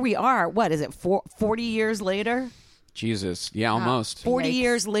here we are. What is it? 40 years later? Jesus, yeah, almost. 40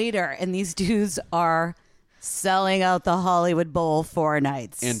 years later. And these dudes are selling out the Hollywood Bowl 4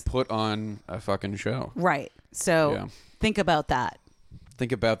 nights. And put on a fucking show. Right. So Yeah. think about that.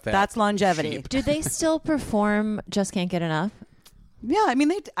 Think about that. That's longevity. sheep. Do they still perform Just Can't Get Enough? Yeah, I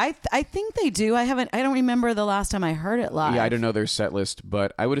mean, I think they do. I don't remember the last time I heard it live. Yeah, I don't know their set list,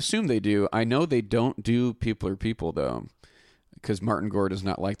 but I would assume they do. I know they don't do People Are People, though, because Martin Gore does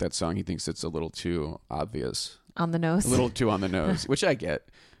not like that song. He thinks it's a little too obvious. On the nose? A little too on the nose, which I get.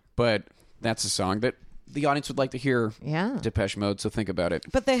 But that's a song that the audience would like to hear. Yeah. Depeche Mode, so think about it.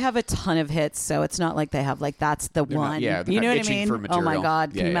 But they have a ton of hits, so it's not like they have like that's the They're not- one. yeah, they're you not know what I itching mean? for Oh my material. God!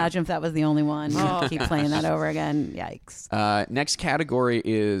 Can Yeah, you yeah. imagine if that was the only one? Keep playing that over again. Yikes! Next category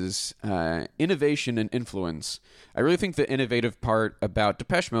is innovation and influence. I really think the innovative part about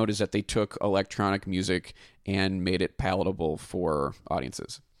Depeche Mode is that they took electronic music and made it palatable for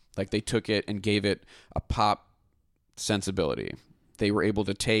audiences. Like they took it and gave it a pop sensibility. They were able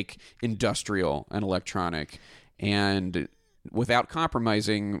to take industrial and electronic and without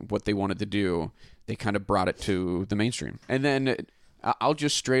compromising what they wanted to do, they kind of brought it to the mainstream. And then I'll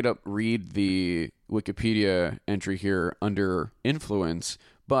just straight up read the Wikipedia entry here under influence.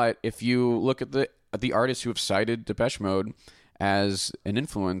 But if you look at the artists who have cited Depeche Mode as an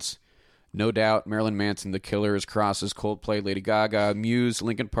influence, no doubt Marilyn Manson, The Killers, Crosses, Coldplay, Lady Gaga, Muse,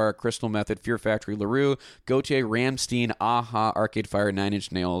 Linkin Park, Crystal Method, Fear Factory, LaRue, Gautier, Rammstein, Aha, Arcade Fire, Nine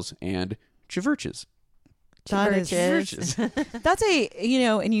Inch Nails, and Chiverches. That is, that's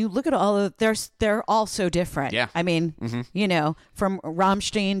and you look at all of they're all so different. Yeah. I mean, from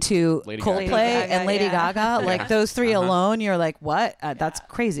Rammstein to Lady Coldplay Gaga. and Lady Gaga, like those three alone, you're like, what? That's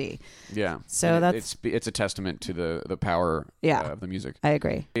crazy. Yeah. So And it's a testament to the power of the music. I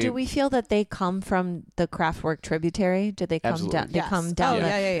agree. Do we feel that they come from the Kraftwerk tributary? Do they come Absolutely. down? They Yes. come down. Oh,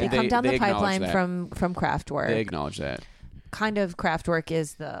 yeah. They come down They the acknowledge pipeline that. from Kraftwerk. They acknowledge that. Kind of Kraftwerk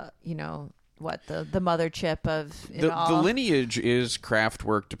is the the mother chip of it The all. lineage is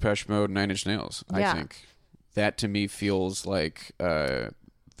Kraftwerk, Depeche Mode, Nine Inch Nails. Yeah. I think that to me feels like the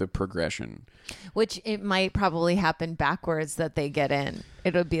progression. Which it might probably happen backwards that they get in.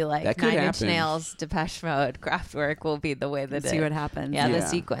 It'll be like That could Nine Inch happen. Nails, Depeche Mode, Kraftwerk will be the way that See what happens. Yeah, Yeah. the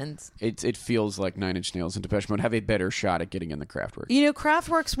sequence. It feels like Nine Inch Nails and Depeche Mode have a better shot at getting in the Kraftwerk.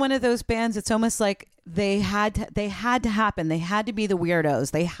 Kraftwerk's one of those bands. It's almost like they had to happen. They had to be the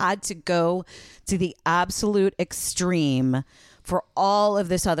weirdos. They had to go to the absolute extreme for all of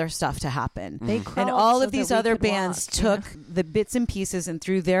this other stuff to happen. They Mm-hmm. crawled And all so of these that we other could bands walk, you know? took the bits and pieces and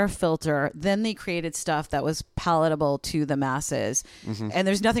through their filter, then they created stuff that was palatable to the masses. Mm-hmm. And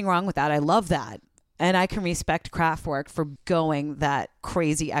there's nothing wrong with that. I love that. And I can respect Kraftwerk for going that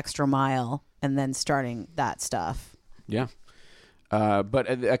crazy extra mile and then starting that stuff. Yeah. But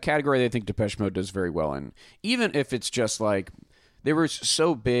a category I think Depeche Mode does very well in, even if it's just like they were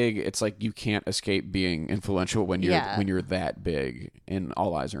so big, it's like you can't escape being influential when you're that big and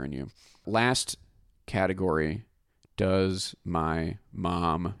all eyes are on you. Last category, does my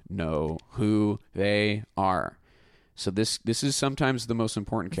mom know who they are? So this is sometimes the most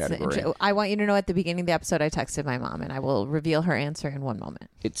important category. I want you to know at the beginning of the episode I texted my mom and I will reveal her answer in one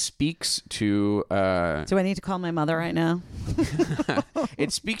moment. It speaks to Do I need to call my mother right now?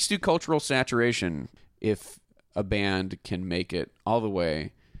 it speaks to cultural saturation if a band can make it all the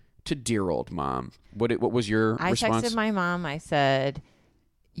way to Dear Old Mom. What was your response? I texted my mom. I said,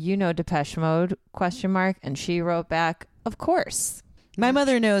 Depeche Mode, ? And she wrote back, of course. My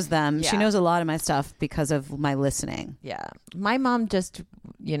mother knows them. She Yeah. knows a lot of my stuff because of my listening. Yeah. My mom just,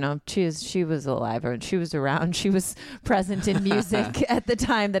 she was alive and she was around. She was present in music at the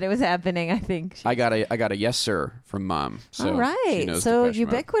time that it was happening, I think. I got a yes sir from Mom. So All she right. knows So Depeche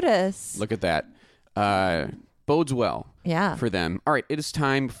Mode. ubiquitous. Look at that. Bodes well Yeah. for them. All right, it is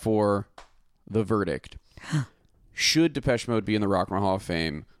time for the verdict. Should Depeche Mode be in the Rock and Roll Hall of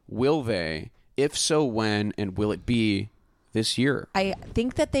Fame? Will they? If so, when? And will it be this year? I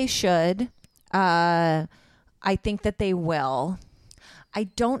think that they should. I think that they will. I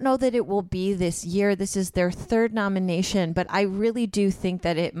don't know that it will be this year. This is their third nomination, but I really do think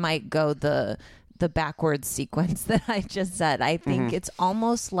that it might go the backwards sequence that I just said. I think it's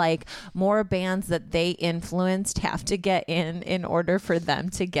almost like more bands that they influenced have to get in order for them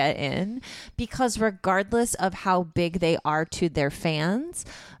to get in, because regardless of how big they are to their fans,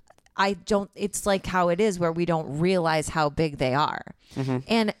 it's like how it is where we don't realize how big they are.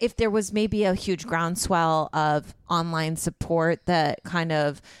 And if there was maybe a huge groundswell of online support that kind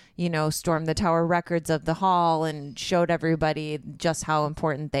of, stormed the tower records of the hall and showed everybody just how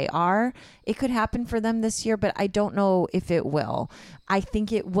important they are, it could happen for them this year, but I don't know if it will. I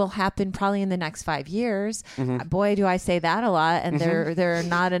think it will happen probably in the next 5 years. Boy, do I say that a lot. And there are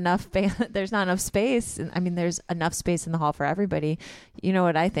not enough, there's not enough space. I mean, there's enough space in the hall for everybody. You know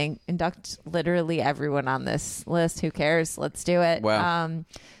what I think? Induct literally everyone on this list. Who cares? Let's do it. Wow.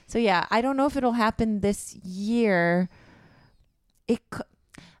 So yeah, I don't know if it'll happen this year.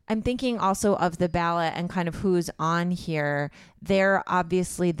 I'm thinking also of the ballot and kind of who's on here. They're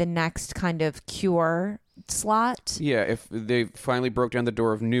obviously the next kind of Cure slot. Yeah, if they finally broke down the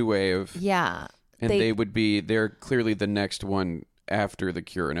door of New Wave, Yeah. and they're clearly the next one after the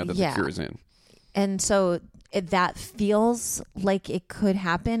Cure, now that the Cure is in. And so that feels like it could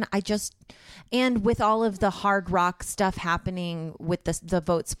happen. And with all of the hard rock stuff happening with the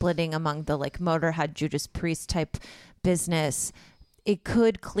vote splitting among the like Motorhead, Judas Priest type business, it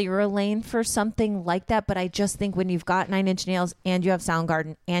could clear a lane for something like that. But I just think when you've got Nine Inch Nails and you have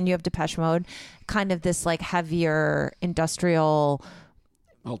Soundgarden and you have Depeche Mode, kind of this like heavier industrial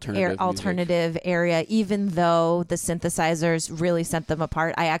alternative area, even though the synthesizers really set them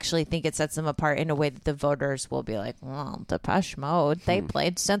apart. I actually think it sets them apart in a way that the voters will be like, well, Depeche Mode, they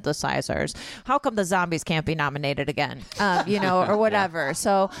played synthesizers. How come the Zombies can't be nominated again? Or whatever.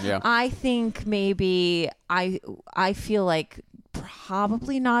 So I think maybe I feel like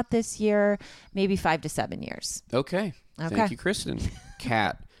probably not this year, maybe 5 to 7 years. Okay. Thank you, Kristen.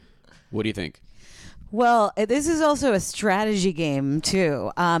 Kat, what do you think? Well, this is also a strategy game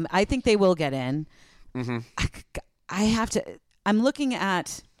too. I think they will get in. Mm-hmm. I'm looking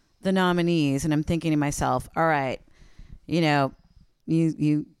at the nominees and I'm thinking to myself, all right,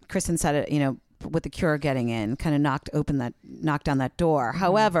 Kristen said it, with The Cure getting in, kind of knocked down that door. Mm-hmm.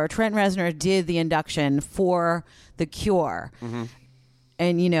 However, Trent Reznor did the induction for The Cure. Mm-hmm.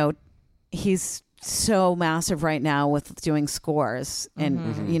 And, he's so massive right now with doing scores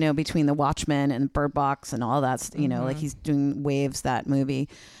and between The Watchmen and Bird Box and all that, like he's doing Waves, that movie.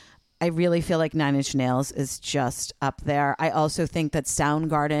 I really feel like Nine Inch Nails is just up there. I also think that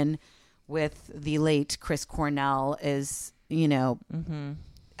Soundgarden with the late Chris Cornell is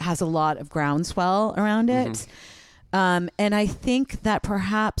has a lot of groundswell around it. And I think that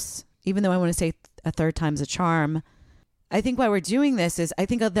perhaps, even though I want to say a third time's a charm, I think why we're doing this is I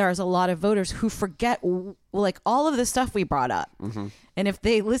think there's a lot of voters who forget like all of the stuff we brought up. Mm-hmm. And if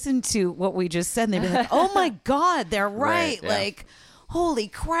they listen to what we just said, they'd be like, oh my God, they're right. Like, holy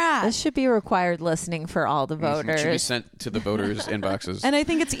crap. This should be required listening for all the voters. It should be sent to the voters' inboxes. And I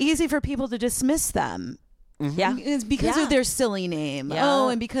think it's easy for people to dismiss them. Mm-hmm. Yeah. It's because of their silly name. Yeah. Oh,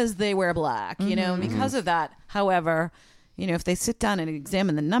 and because they wear black, and because of that. However, if they sit down and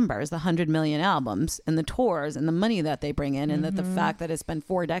examine the numbers, the 100 million albums and the tours and the money that they bring in and that the fact that it's been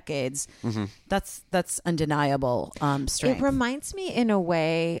 4 decades, that's undeniable strength. It reminds me in a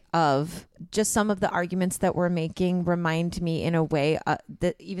way of just some of the arguments that we're making remind me in a way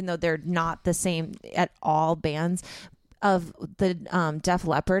that even though they're not the same at all bands, of the Def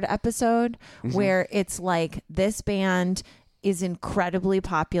Leppard episode where it's like this band is incredibly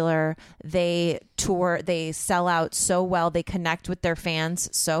popular. They tour, they sell out so well. They connect with their fans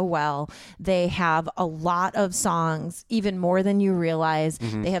so well. They have a lot of songs, even more than you realize.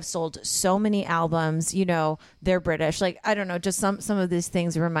 They have sold so many albums. They're British. Like, I don't know, just some of these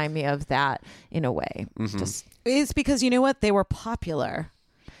things remind me of that in a way. Just It's because you know what? They were popular.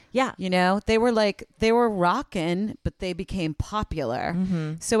 Yeah. They were rocking, but they became popular.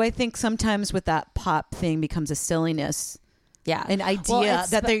 So I think sometimes with that pop thing becomes a silliness. Yeah. An idea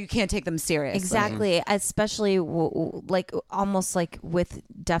that you can't take them seriously. Exactly. Especially like almost like with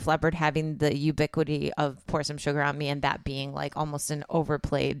Def Leppard having the ubiquity of Pour Some Sugar on Me and that being like almost an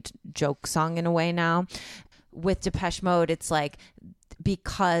overplayed joke song in a way now. With Depeche Mode, it's like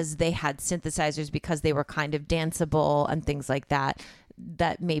because they had synthesizers, because they were kind of danceable and things like that,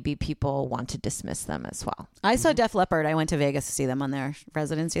 that maybe people want to dismiss them as well. I saw Def Leppard. I went to Vegas to see them on their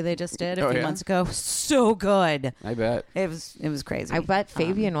residency they just did a few months ago. So good. I bet. It was crazy. I bet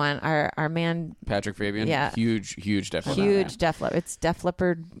Fabian went. Our man Patrick Fabian. Yeah. Huge Def Leppard. Huge Def Leppard. It's Def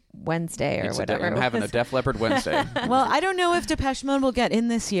Leppard Wednesday or whatever. I'm having a Def Leppard Wednesday. Well, I don't know if Depeche Mode will get in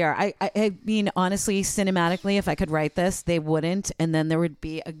this year. I mean, honestly, cinematically, if I could write this, they wouldn't. And then there would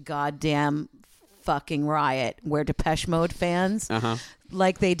be a goddamn fucking riot where Depeche Mode fans,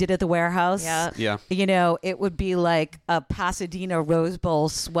 like they did at the Warehouse, it would be like a Pasadena Rose Bowl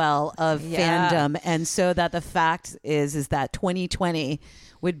swell of fandom. And so that the fact is that 2020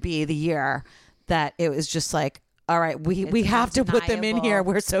 would be the year that it was just like, all right, we have to put them in here.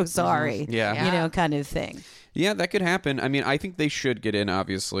 We're so sorry. Kind of thing. Yeah, that could happen. I mean, I think they should get in,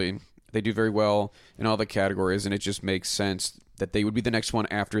 obviously. They do very well in all the categories, and it just makes sense that they would be the next one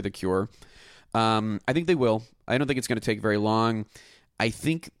after The Cure. I think they will. I don't think it's going to take very long. I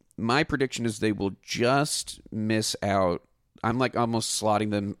think my prediction is they will just miss out. I'm like almost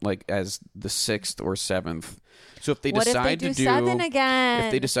slotting them like as the 6th or 7th. So if they decide to do 7 again,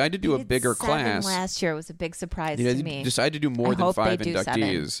 if they decide to do a bigger 7 class, last year was a big surprise to me. Decide to do more than 5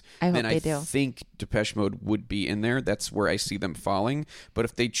 inductees, then I do. think Depeche Mode would be in there. That's where I see them falling. But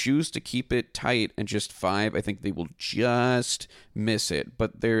if they choose to keep it tight and just 5, I think they will just miss it.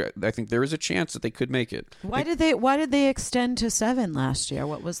 But I think there is a chance that they could make it. Why did they extend to 7 last year?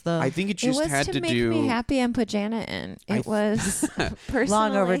 What was the? I think it just had to make me happy and put Janet in. It was personally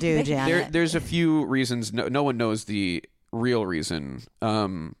long overdue, Janet. There's a few reasons. No one knows the real reason.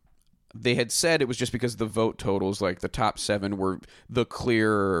 They had said it was just because the vote totals, like the top 7 were the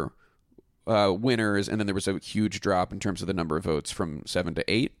clear winners, and then there was a huge drop in terms of the number of votes from 7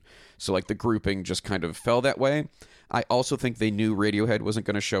 to 8. So like the grouping just kind of fell that way. I also think they knew Radiohead wasn't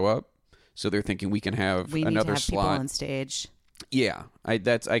going to show up, so they're thinking we can have another need to have slot people on stage. Yeah, I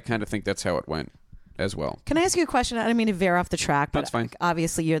kind of think that's how it went as well. Can I ask you a question? I don't mean to veer off the track, but That's fine.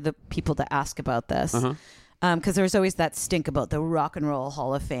 obviously you're the people to ask about this. Because there's always that stink about the Rock and Roll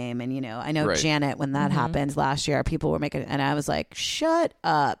Hall of Fame. And, I know Right. Janet, when that happened last year, people were making, and I was like, shut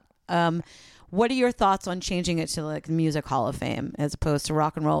up. What are your thoughts on changing it to like the Music Hall of Fame as opposed to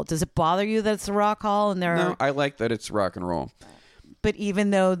Rock and Roll? Does it bother you that it's the Rock Hall and there No, are, I like that it's rock and roll. but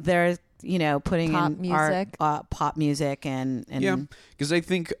even though they're, putting Pop in music. art, pop music and Yeah, because I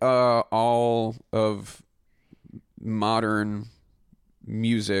think all of modern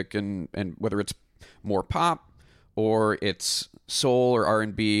music and whether it's more pop or it's soul or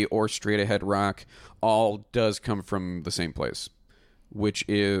R&B or straight ahead rock, all does come from the same place, which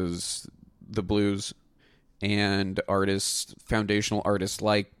is the blues and artists, foundational artists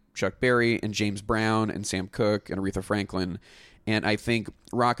like Chuck Berry and James Brown and Sam Cooke and Aretha Franklin. And I think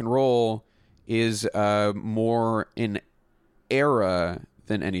rock and roll is more an era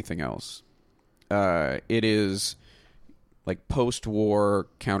than anything else. It is like post-war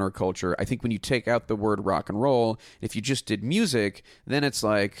counterculture. I think when you take out the word rock and roll, if you just did music, then it's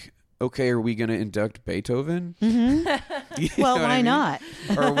like, okay, are we going to induct Beethoven? Mm-hmm. well, why not?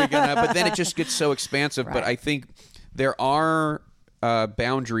 Or are we gonna? But then it just gets so expansive. Right. But I think there are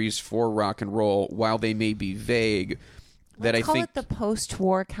boundaries for rock and roll, while they may be vague. Let's call it the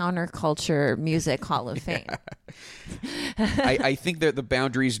post-war counterculture music Hall of Fame. I think that the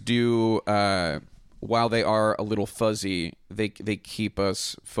boundaries do, while they are a little fuzzy, they keep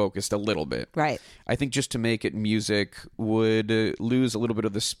us focused a little bit. Right. I think just to make it music would lose a little bit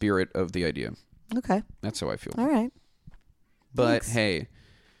of the spirit of the idea. Okay. That's how I feel. All right. But Thanks. hey,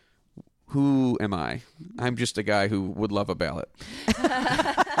 who am I? I'm just a guy who would love a ballot.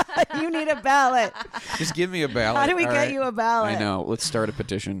 You need a ballot. Just give me a ballot. How do we all get right? you a ballot? I know. Let's start a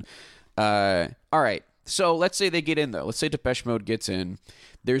petition. All right. So let's say they get in, though. Let's say Depeche Mode gets in.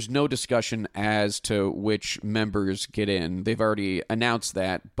 There's no discussion as to which members get in. They've already announced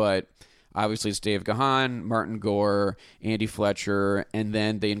that, but obviously it's Dave Gahan, Martin Gore, Andy Fletcher, and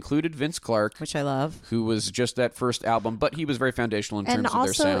then they included Vince Clarke, Which I love. who was just that first album, but he was very foundational in terms And of their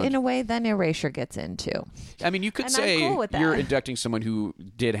also, sound. in a way, then Erasure gets in too. I mean, you could And I'm say cool with that. you're inducting someone who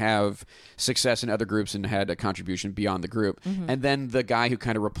did have success in other groups and had a contribution beyond the group. Mm-hmm. And then the guy who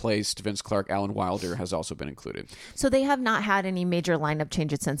kind of replaced Vince Clarke, Alan Wilder, has also been included. So they have not had any major lineup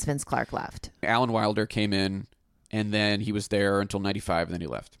changes since Vince Clarke left. Alan Wilder came in, and then he was there until 95, and then he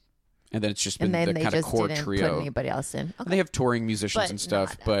left. And then it's just been And then the they kind of just core didn't trio. put anybody else in. Okay. They have touring musicians But and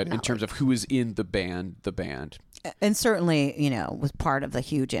stuff, not- but in not terms like- of who is in the band. And certainly, was part of the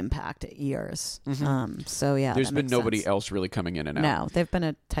huge impact years. So yeah, There's that been makes nobody sense. else really coming in and out. No, they've been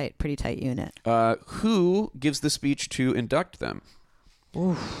a pretty tight unit. Who gives the speech to induct them?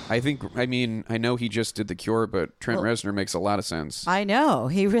 I know he just did The Cure, but Trent Reznor makes a lot of sense. I know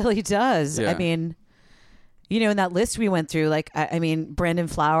he really does. Yeah. I mean, in that list we went through, like Brandon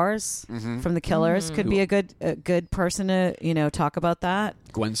Flowers from The Killers could be a good person to talk about that.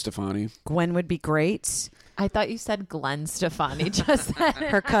 Gwen Stefani. Gwen would be great. I thought you said Glenn Stefani just then.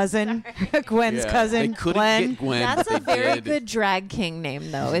 Her cousin, Gwen's Yeah, cousin, They couldn't Gwen. get Gwen. That's but a they very did. good drag king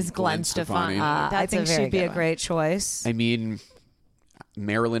name, though, is Glenn, Gwen Stefani. Stefani. I think That's a very she'd be good a one. great choice. I mean,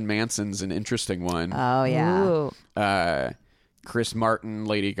 Marilyn Manson's an interesting one. Oh yeah, Ooh. Chris Martin,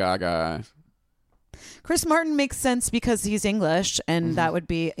 Lady Gaga. Chris Martin makes sense because he's English, and that would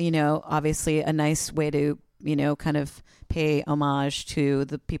be obviously a nice way to kind of pay homage to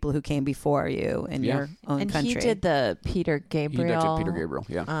the people who came before you in Yeah. your own And country. he did the Peter He Gabriel, inducted Peter Gabriel,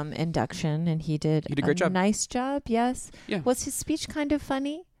 yeah. induction, and he did a great job. nice job. Yes. Yeah. Was his speech kind of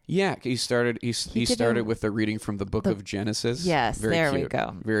funny? Yeah, he started he did started a- with the reading from the book of Genesis. Yes, Very there we cute.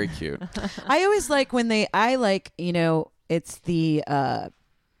 go. Very cute. I always like when it's the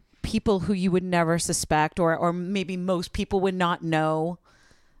people who you would never suspect, or maybe most people would not know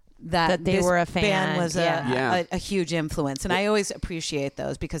that they this were a fan. band was Yeah. a huge influence. And I always appreciate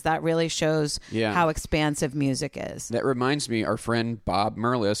those because that really shows Yeah. how expansive music is. That reminds me, our friend Bob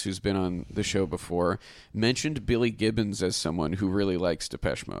Merlis, who's been on the show before, mentioned Billy Gibbons as someone who really likes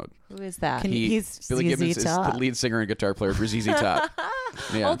Depeche Mode. Who is that? He's Billy ZZ Gibbons is Top. the lead singer and guitar player for ZZ Top.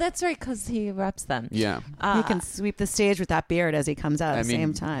 Yeah. Oh, that's right, because he reps them. yeah. He can sweep the stage with that beard as he comes out at the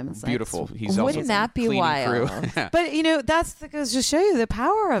same time. It's like- beautiful. He's Wouldn't also that be cleaning wild? crew. Yeah. But that's that goes to show you the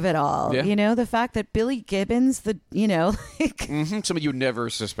power of it all. Yeah. The fact that Billy Gibbons, like, Mhm. Someone you'd never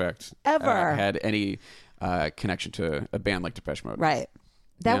suspect Ever. had any connection to a band like Depeche Mode. right.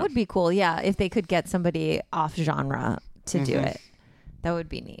 That Yeah. would be cool, yeah, if they could get somebody off genre to do it. That would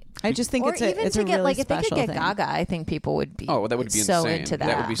be neat. I just think Or it's even it's to a get really like if they could special get thing. Gaga, I think people would be Oh, that would be so insane. into that.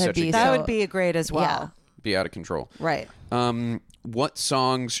 That would be That'd such a That so- would be great as well. Yeah. be out of control. Right. What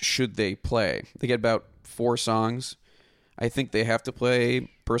songs should they play? They get about 4 songs. I think they have to play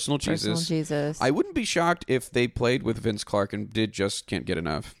Personal Jesus. Personal Jesus. I wouldn't be shocked if they played with Vince Clarke and did Just Can't Get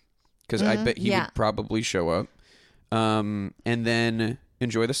Enough, because I bet he would probably show up. And then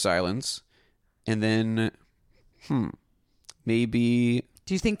Enjoy the Silence, and then maybe.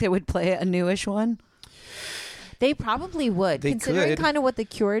 Do you think they would play a newish one? They probably would, They considering could. kind of what The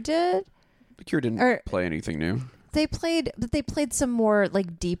Cure did. The Cure didn't play anything new. They played some more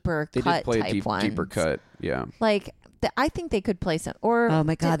like deeper They cut did play type a ones. deeper cut. Yeah. Like I think they could play some. Or Oh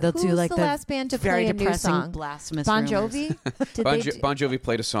my God, they'll do who's like the the last band to very play a new depressing, song? blasphemous Bon rumors. Jovi. Did Bon, they? Bon Jovi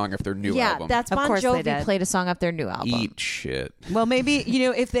played a song off their new Yeah, album. that's Of Bon course they Jovi did. played a song off their new album. Eat shit. Well, maybe,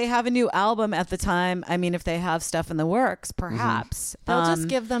 if they have a new album at the time, I mean, if they have stuff in the works, perhaps. They'll just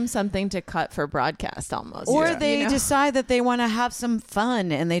give them something to cut for broadcast almost. Or Yeah. they You know? decide that they want to have some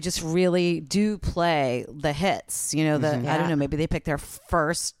fun and they just really do play the hits. I don't know, maybe they pick their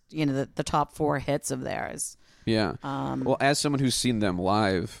first, the top 4 hits of theirs. Yeah. Well, as someone who's seen them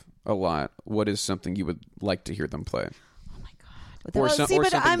live a lot, what is something you would like to hear them play? Or, Well, some, see, or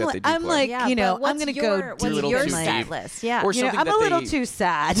but something I'm that like- they do I'm play. like, Yeah, I'm but what's going to your- go what's a little your too set deep. list? Yeah. Or something I'm that a little they- too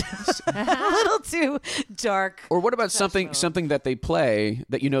sad, a little too dark. Or what about something that they play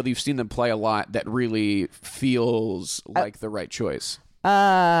that that you've seen them play a lot that really feels like the right choice?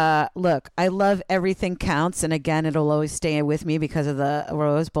 Look, I love Everything Counts, and again, it'll always stay with me because of the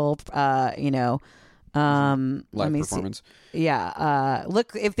Rose Bowl. Live let me performance. See. Yeah.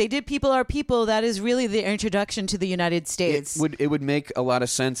 Look, if they did People Are People, that is really the introduction to the United States. It would make a lot of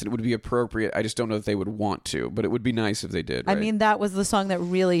sense and it would be appropriate. I just don't know if they would want to, but it would be nice if they did. I right? mean, that was the song that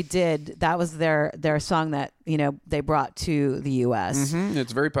really did. That was their song that they brought to the U.S.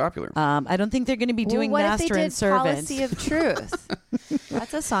 It's very popular. I don't think they're going to be doing what Master if they and did Servant. Policy of Truth?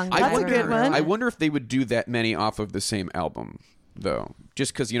 That's a song. I That's wonder, a good one. I wonder if they would do that many off of the same album, though.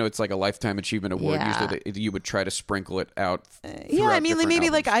 Just because it's like a Lifetime Achievement Award. Yeah. Usually, you would try to sprinkle it out. Yeah, I throughout mean, like, different maybe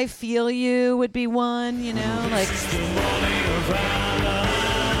like albums. I Feel You would be one. Like.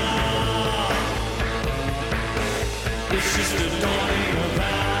 It's just the dawning of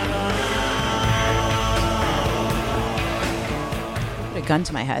Put a gun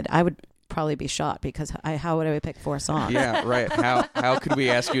to my head, I would probably be shot because how would I pick 4 songs? Yeah, right. How could we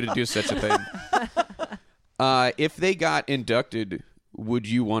ask you to do such a thing? If they got inducted, would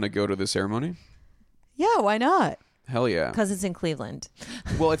you want to go to the ceremony? Yeah, why not? Hell yeah. Because it's in Cleveland.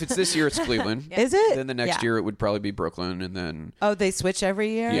 Well, if it's this year, it's Cleveland. Is it? Then the next Yeah. year, it would probably be Brooklyn, and then Oh, they switch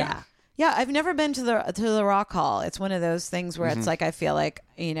every year? Yeah. Yeah, I've never been to the Rock Hall. It's one of those things where it's like I feel like,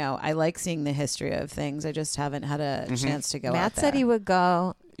 I like seeing the history of things. I just haven't had a chance to go out Matt there. said he would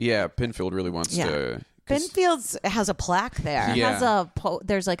go. yeah, Pinfield really wants Yeah. to. 'cause- Benfield's has a plaque there. He Yeah. has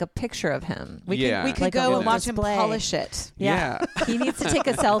there's like a picture of him. We Yeah. could Like a go little and watch him display. polish it. Yeah. He needs to take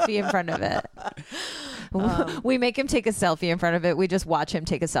a selfie in front of it. We make him take a selfie in front of it. We just watch him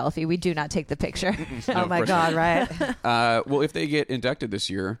take a selfie. We do not take the picture. Oh my course God, right? Well, if they get inducted this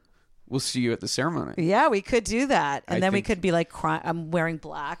year, we'll see you at the ceremony. Yeah, we could do that. And I then we think- could be like, I'm wearing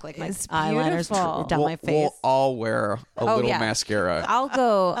black, like my It's eyeliner's beautiful. down my face. We'll all wear a little yeah. mascara. I'll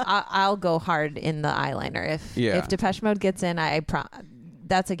go hard in the eyeliner if Yeah. if Depeche Mode gets in.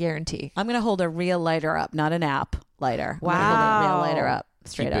 That's a guarantee. I'm going to hold a real lighter up, not an app lighter. I'm gonna hold a real Wow. lighter up,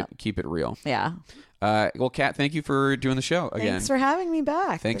 straight up. Keep it real. Yeah. Well, Kat, thank you for doing the show again. Thanks for having me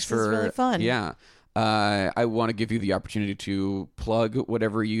back. Thanks this for is really fun. Yeah. I want to give you the opportunity to plug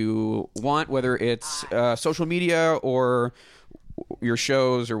whatever you want, whether it's social media or your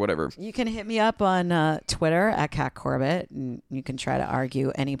shows or whatever. You can hit me up on Twitter at Kat Corbett, and you can try to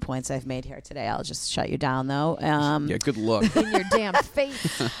argue any points I've made here today. I'll just shut you down, though. Yeah, good luck. In your damn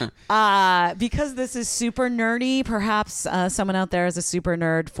face. Because this is super nerdy, perhaps someone out there is a super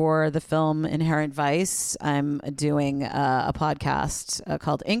nerd for the film Inherent Vice. I'm doing a podcast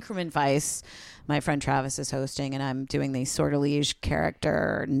called Increment Vice. My friend Travis is hosting, and I'm doing the sortilege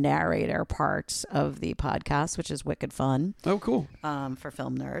character narrator part of the podcast, which is wicked fun Oh, cool. for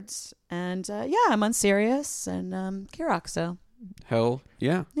film nerds. And yeah, I'm on Sirius and Kirok, so Hell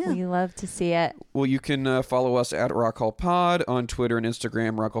yeah. We love to see it. Well, you can follow us at Rock Hall Pod on Twitter and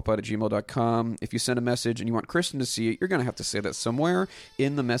Instagram, rockhallpod@gmail.com. If you send a message and you want Kristen to see it, you're going to have to say that somewhere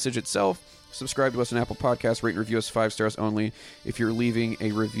in the message itself. Subscribe to us on Apple Podcasts. Rate and review us 5 stars only. If you're leaving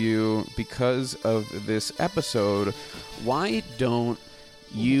a review because of this episode, why don't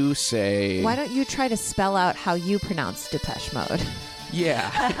you say... Why don't you try to spell out how you pronounce Depeche Mode?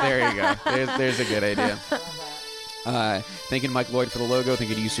 Yeah, there you go. There's a good idea. Thank you to Mike Lloyd for the logo. Thank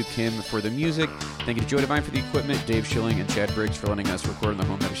you to Yusu Kim for the music. Thank you to Joy Devine for the equipment, Dave Schilling and Chad Briggs for letting us record in the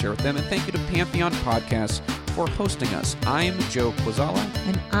home that we share with them. And thank you to Pantheon Podcasts for hosting us. I'm Joe Quazala.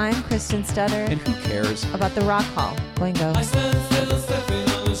 And I'm Kristen Stutter. And who cares about the Rock Hall? Boingo. I stand still stepping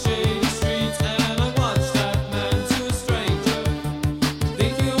on the shady streets and I watch that man to a stranger.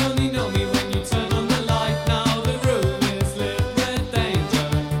 Think you only know me when you turn on the light. Now the room is lit with danger.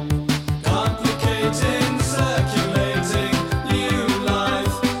 Complicating, circulating, new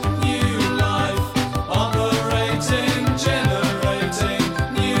life, operating, generating,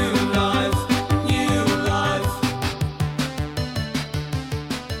 new life.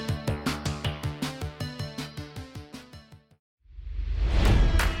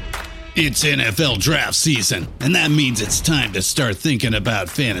 It's NFL draft season, and that means it's time to start thinking about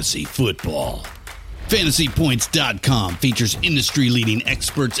fantasy football. FantasyPoints.com features industry-leading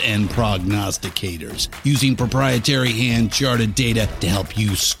experts and prognosticators using proprietary hand-charted data to help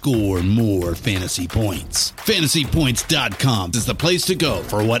you score more fantasy points. FantasyPoints.com is the place to go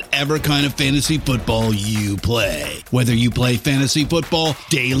for whatever kind of fantasy football you play. Whether you play fantasy football,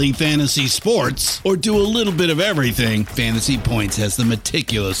 daily fantasy sports, or do a little bit of everything, Fantasy Points has the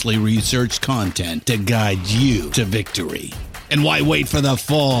meticulously researched content to guide you to victory. And why wait for the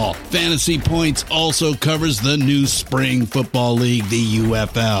fall? Fantasy Points also covers the new spring football league, the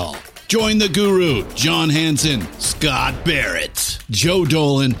UFL. Join the guru, John Hansen, Scott Barrett, Joe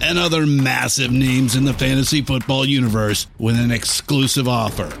Dolan, and other massive names in the fantasy football universe with an exclusive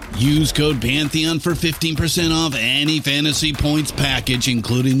offer. Use code Pantheon for 15% off any Fantasy Points package,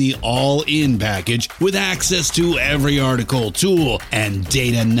 including the all-in package, with access to every article, tool, and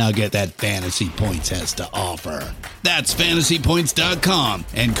data nugget that Fantasy Points has to offer. That's FantasyPoints.com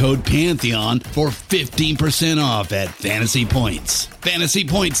and code Pantheon for 15% off at Fantasy Points.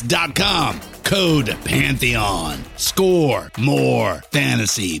 FantasyPoints.com, code Pantheon. Score more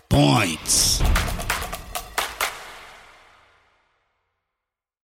fantasy points.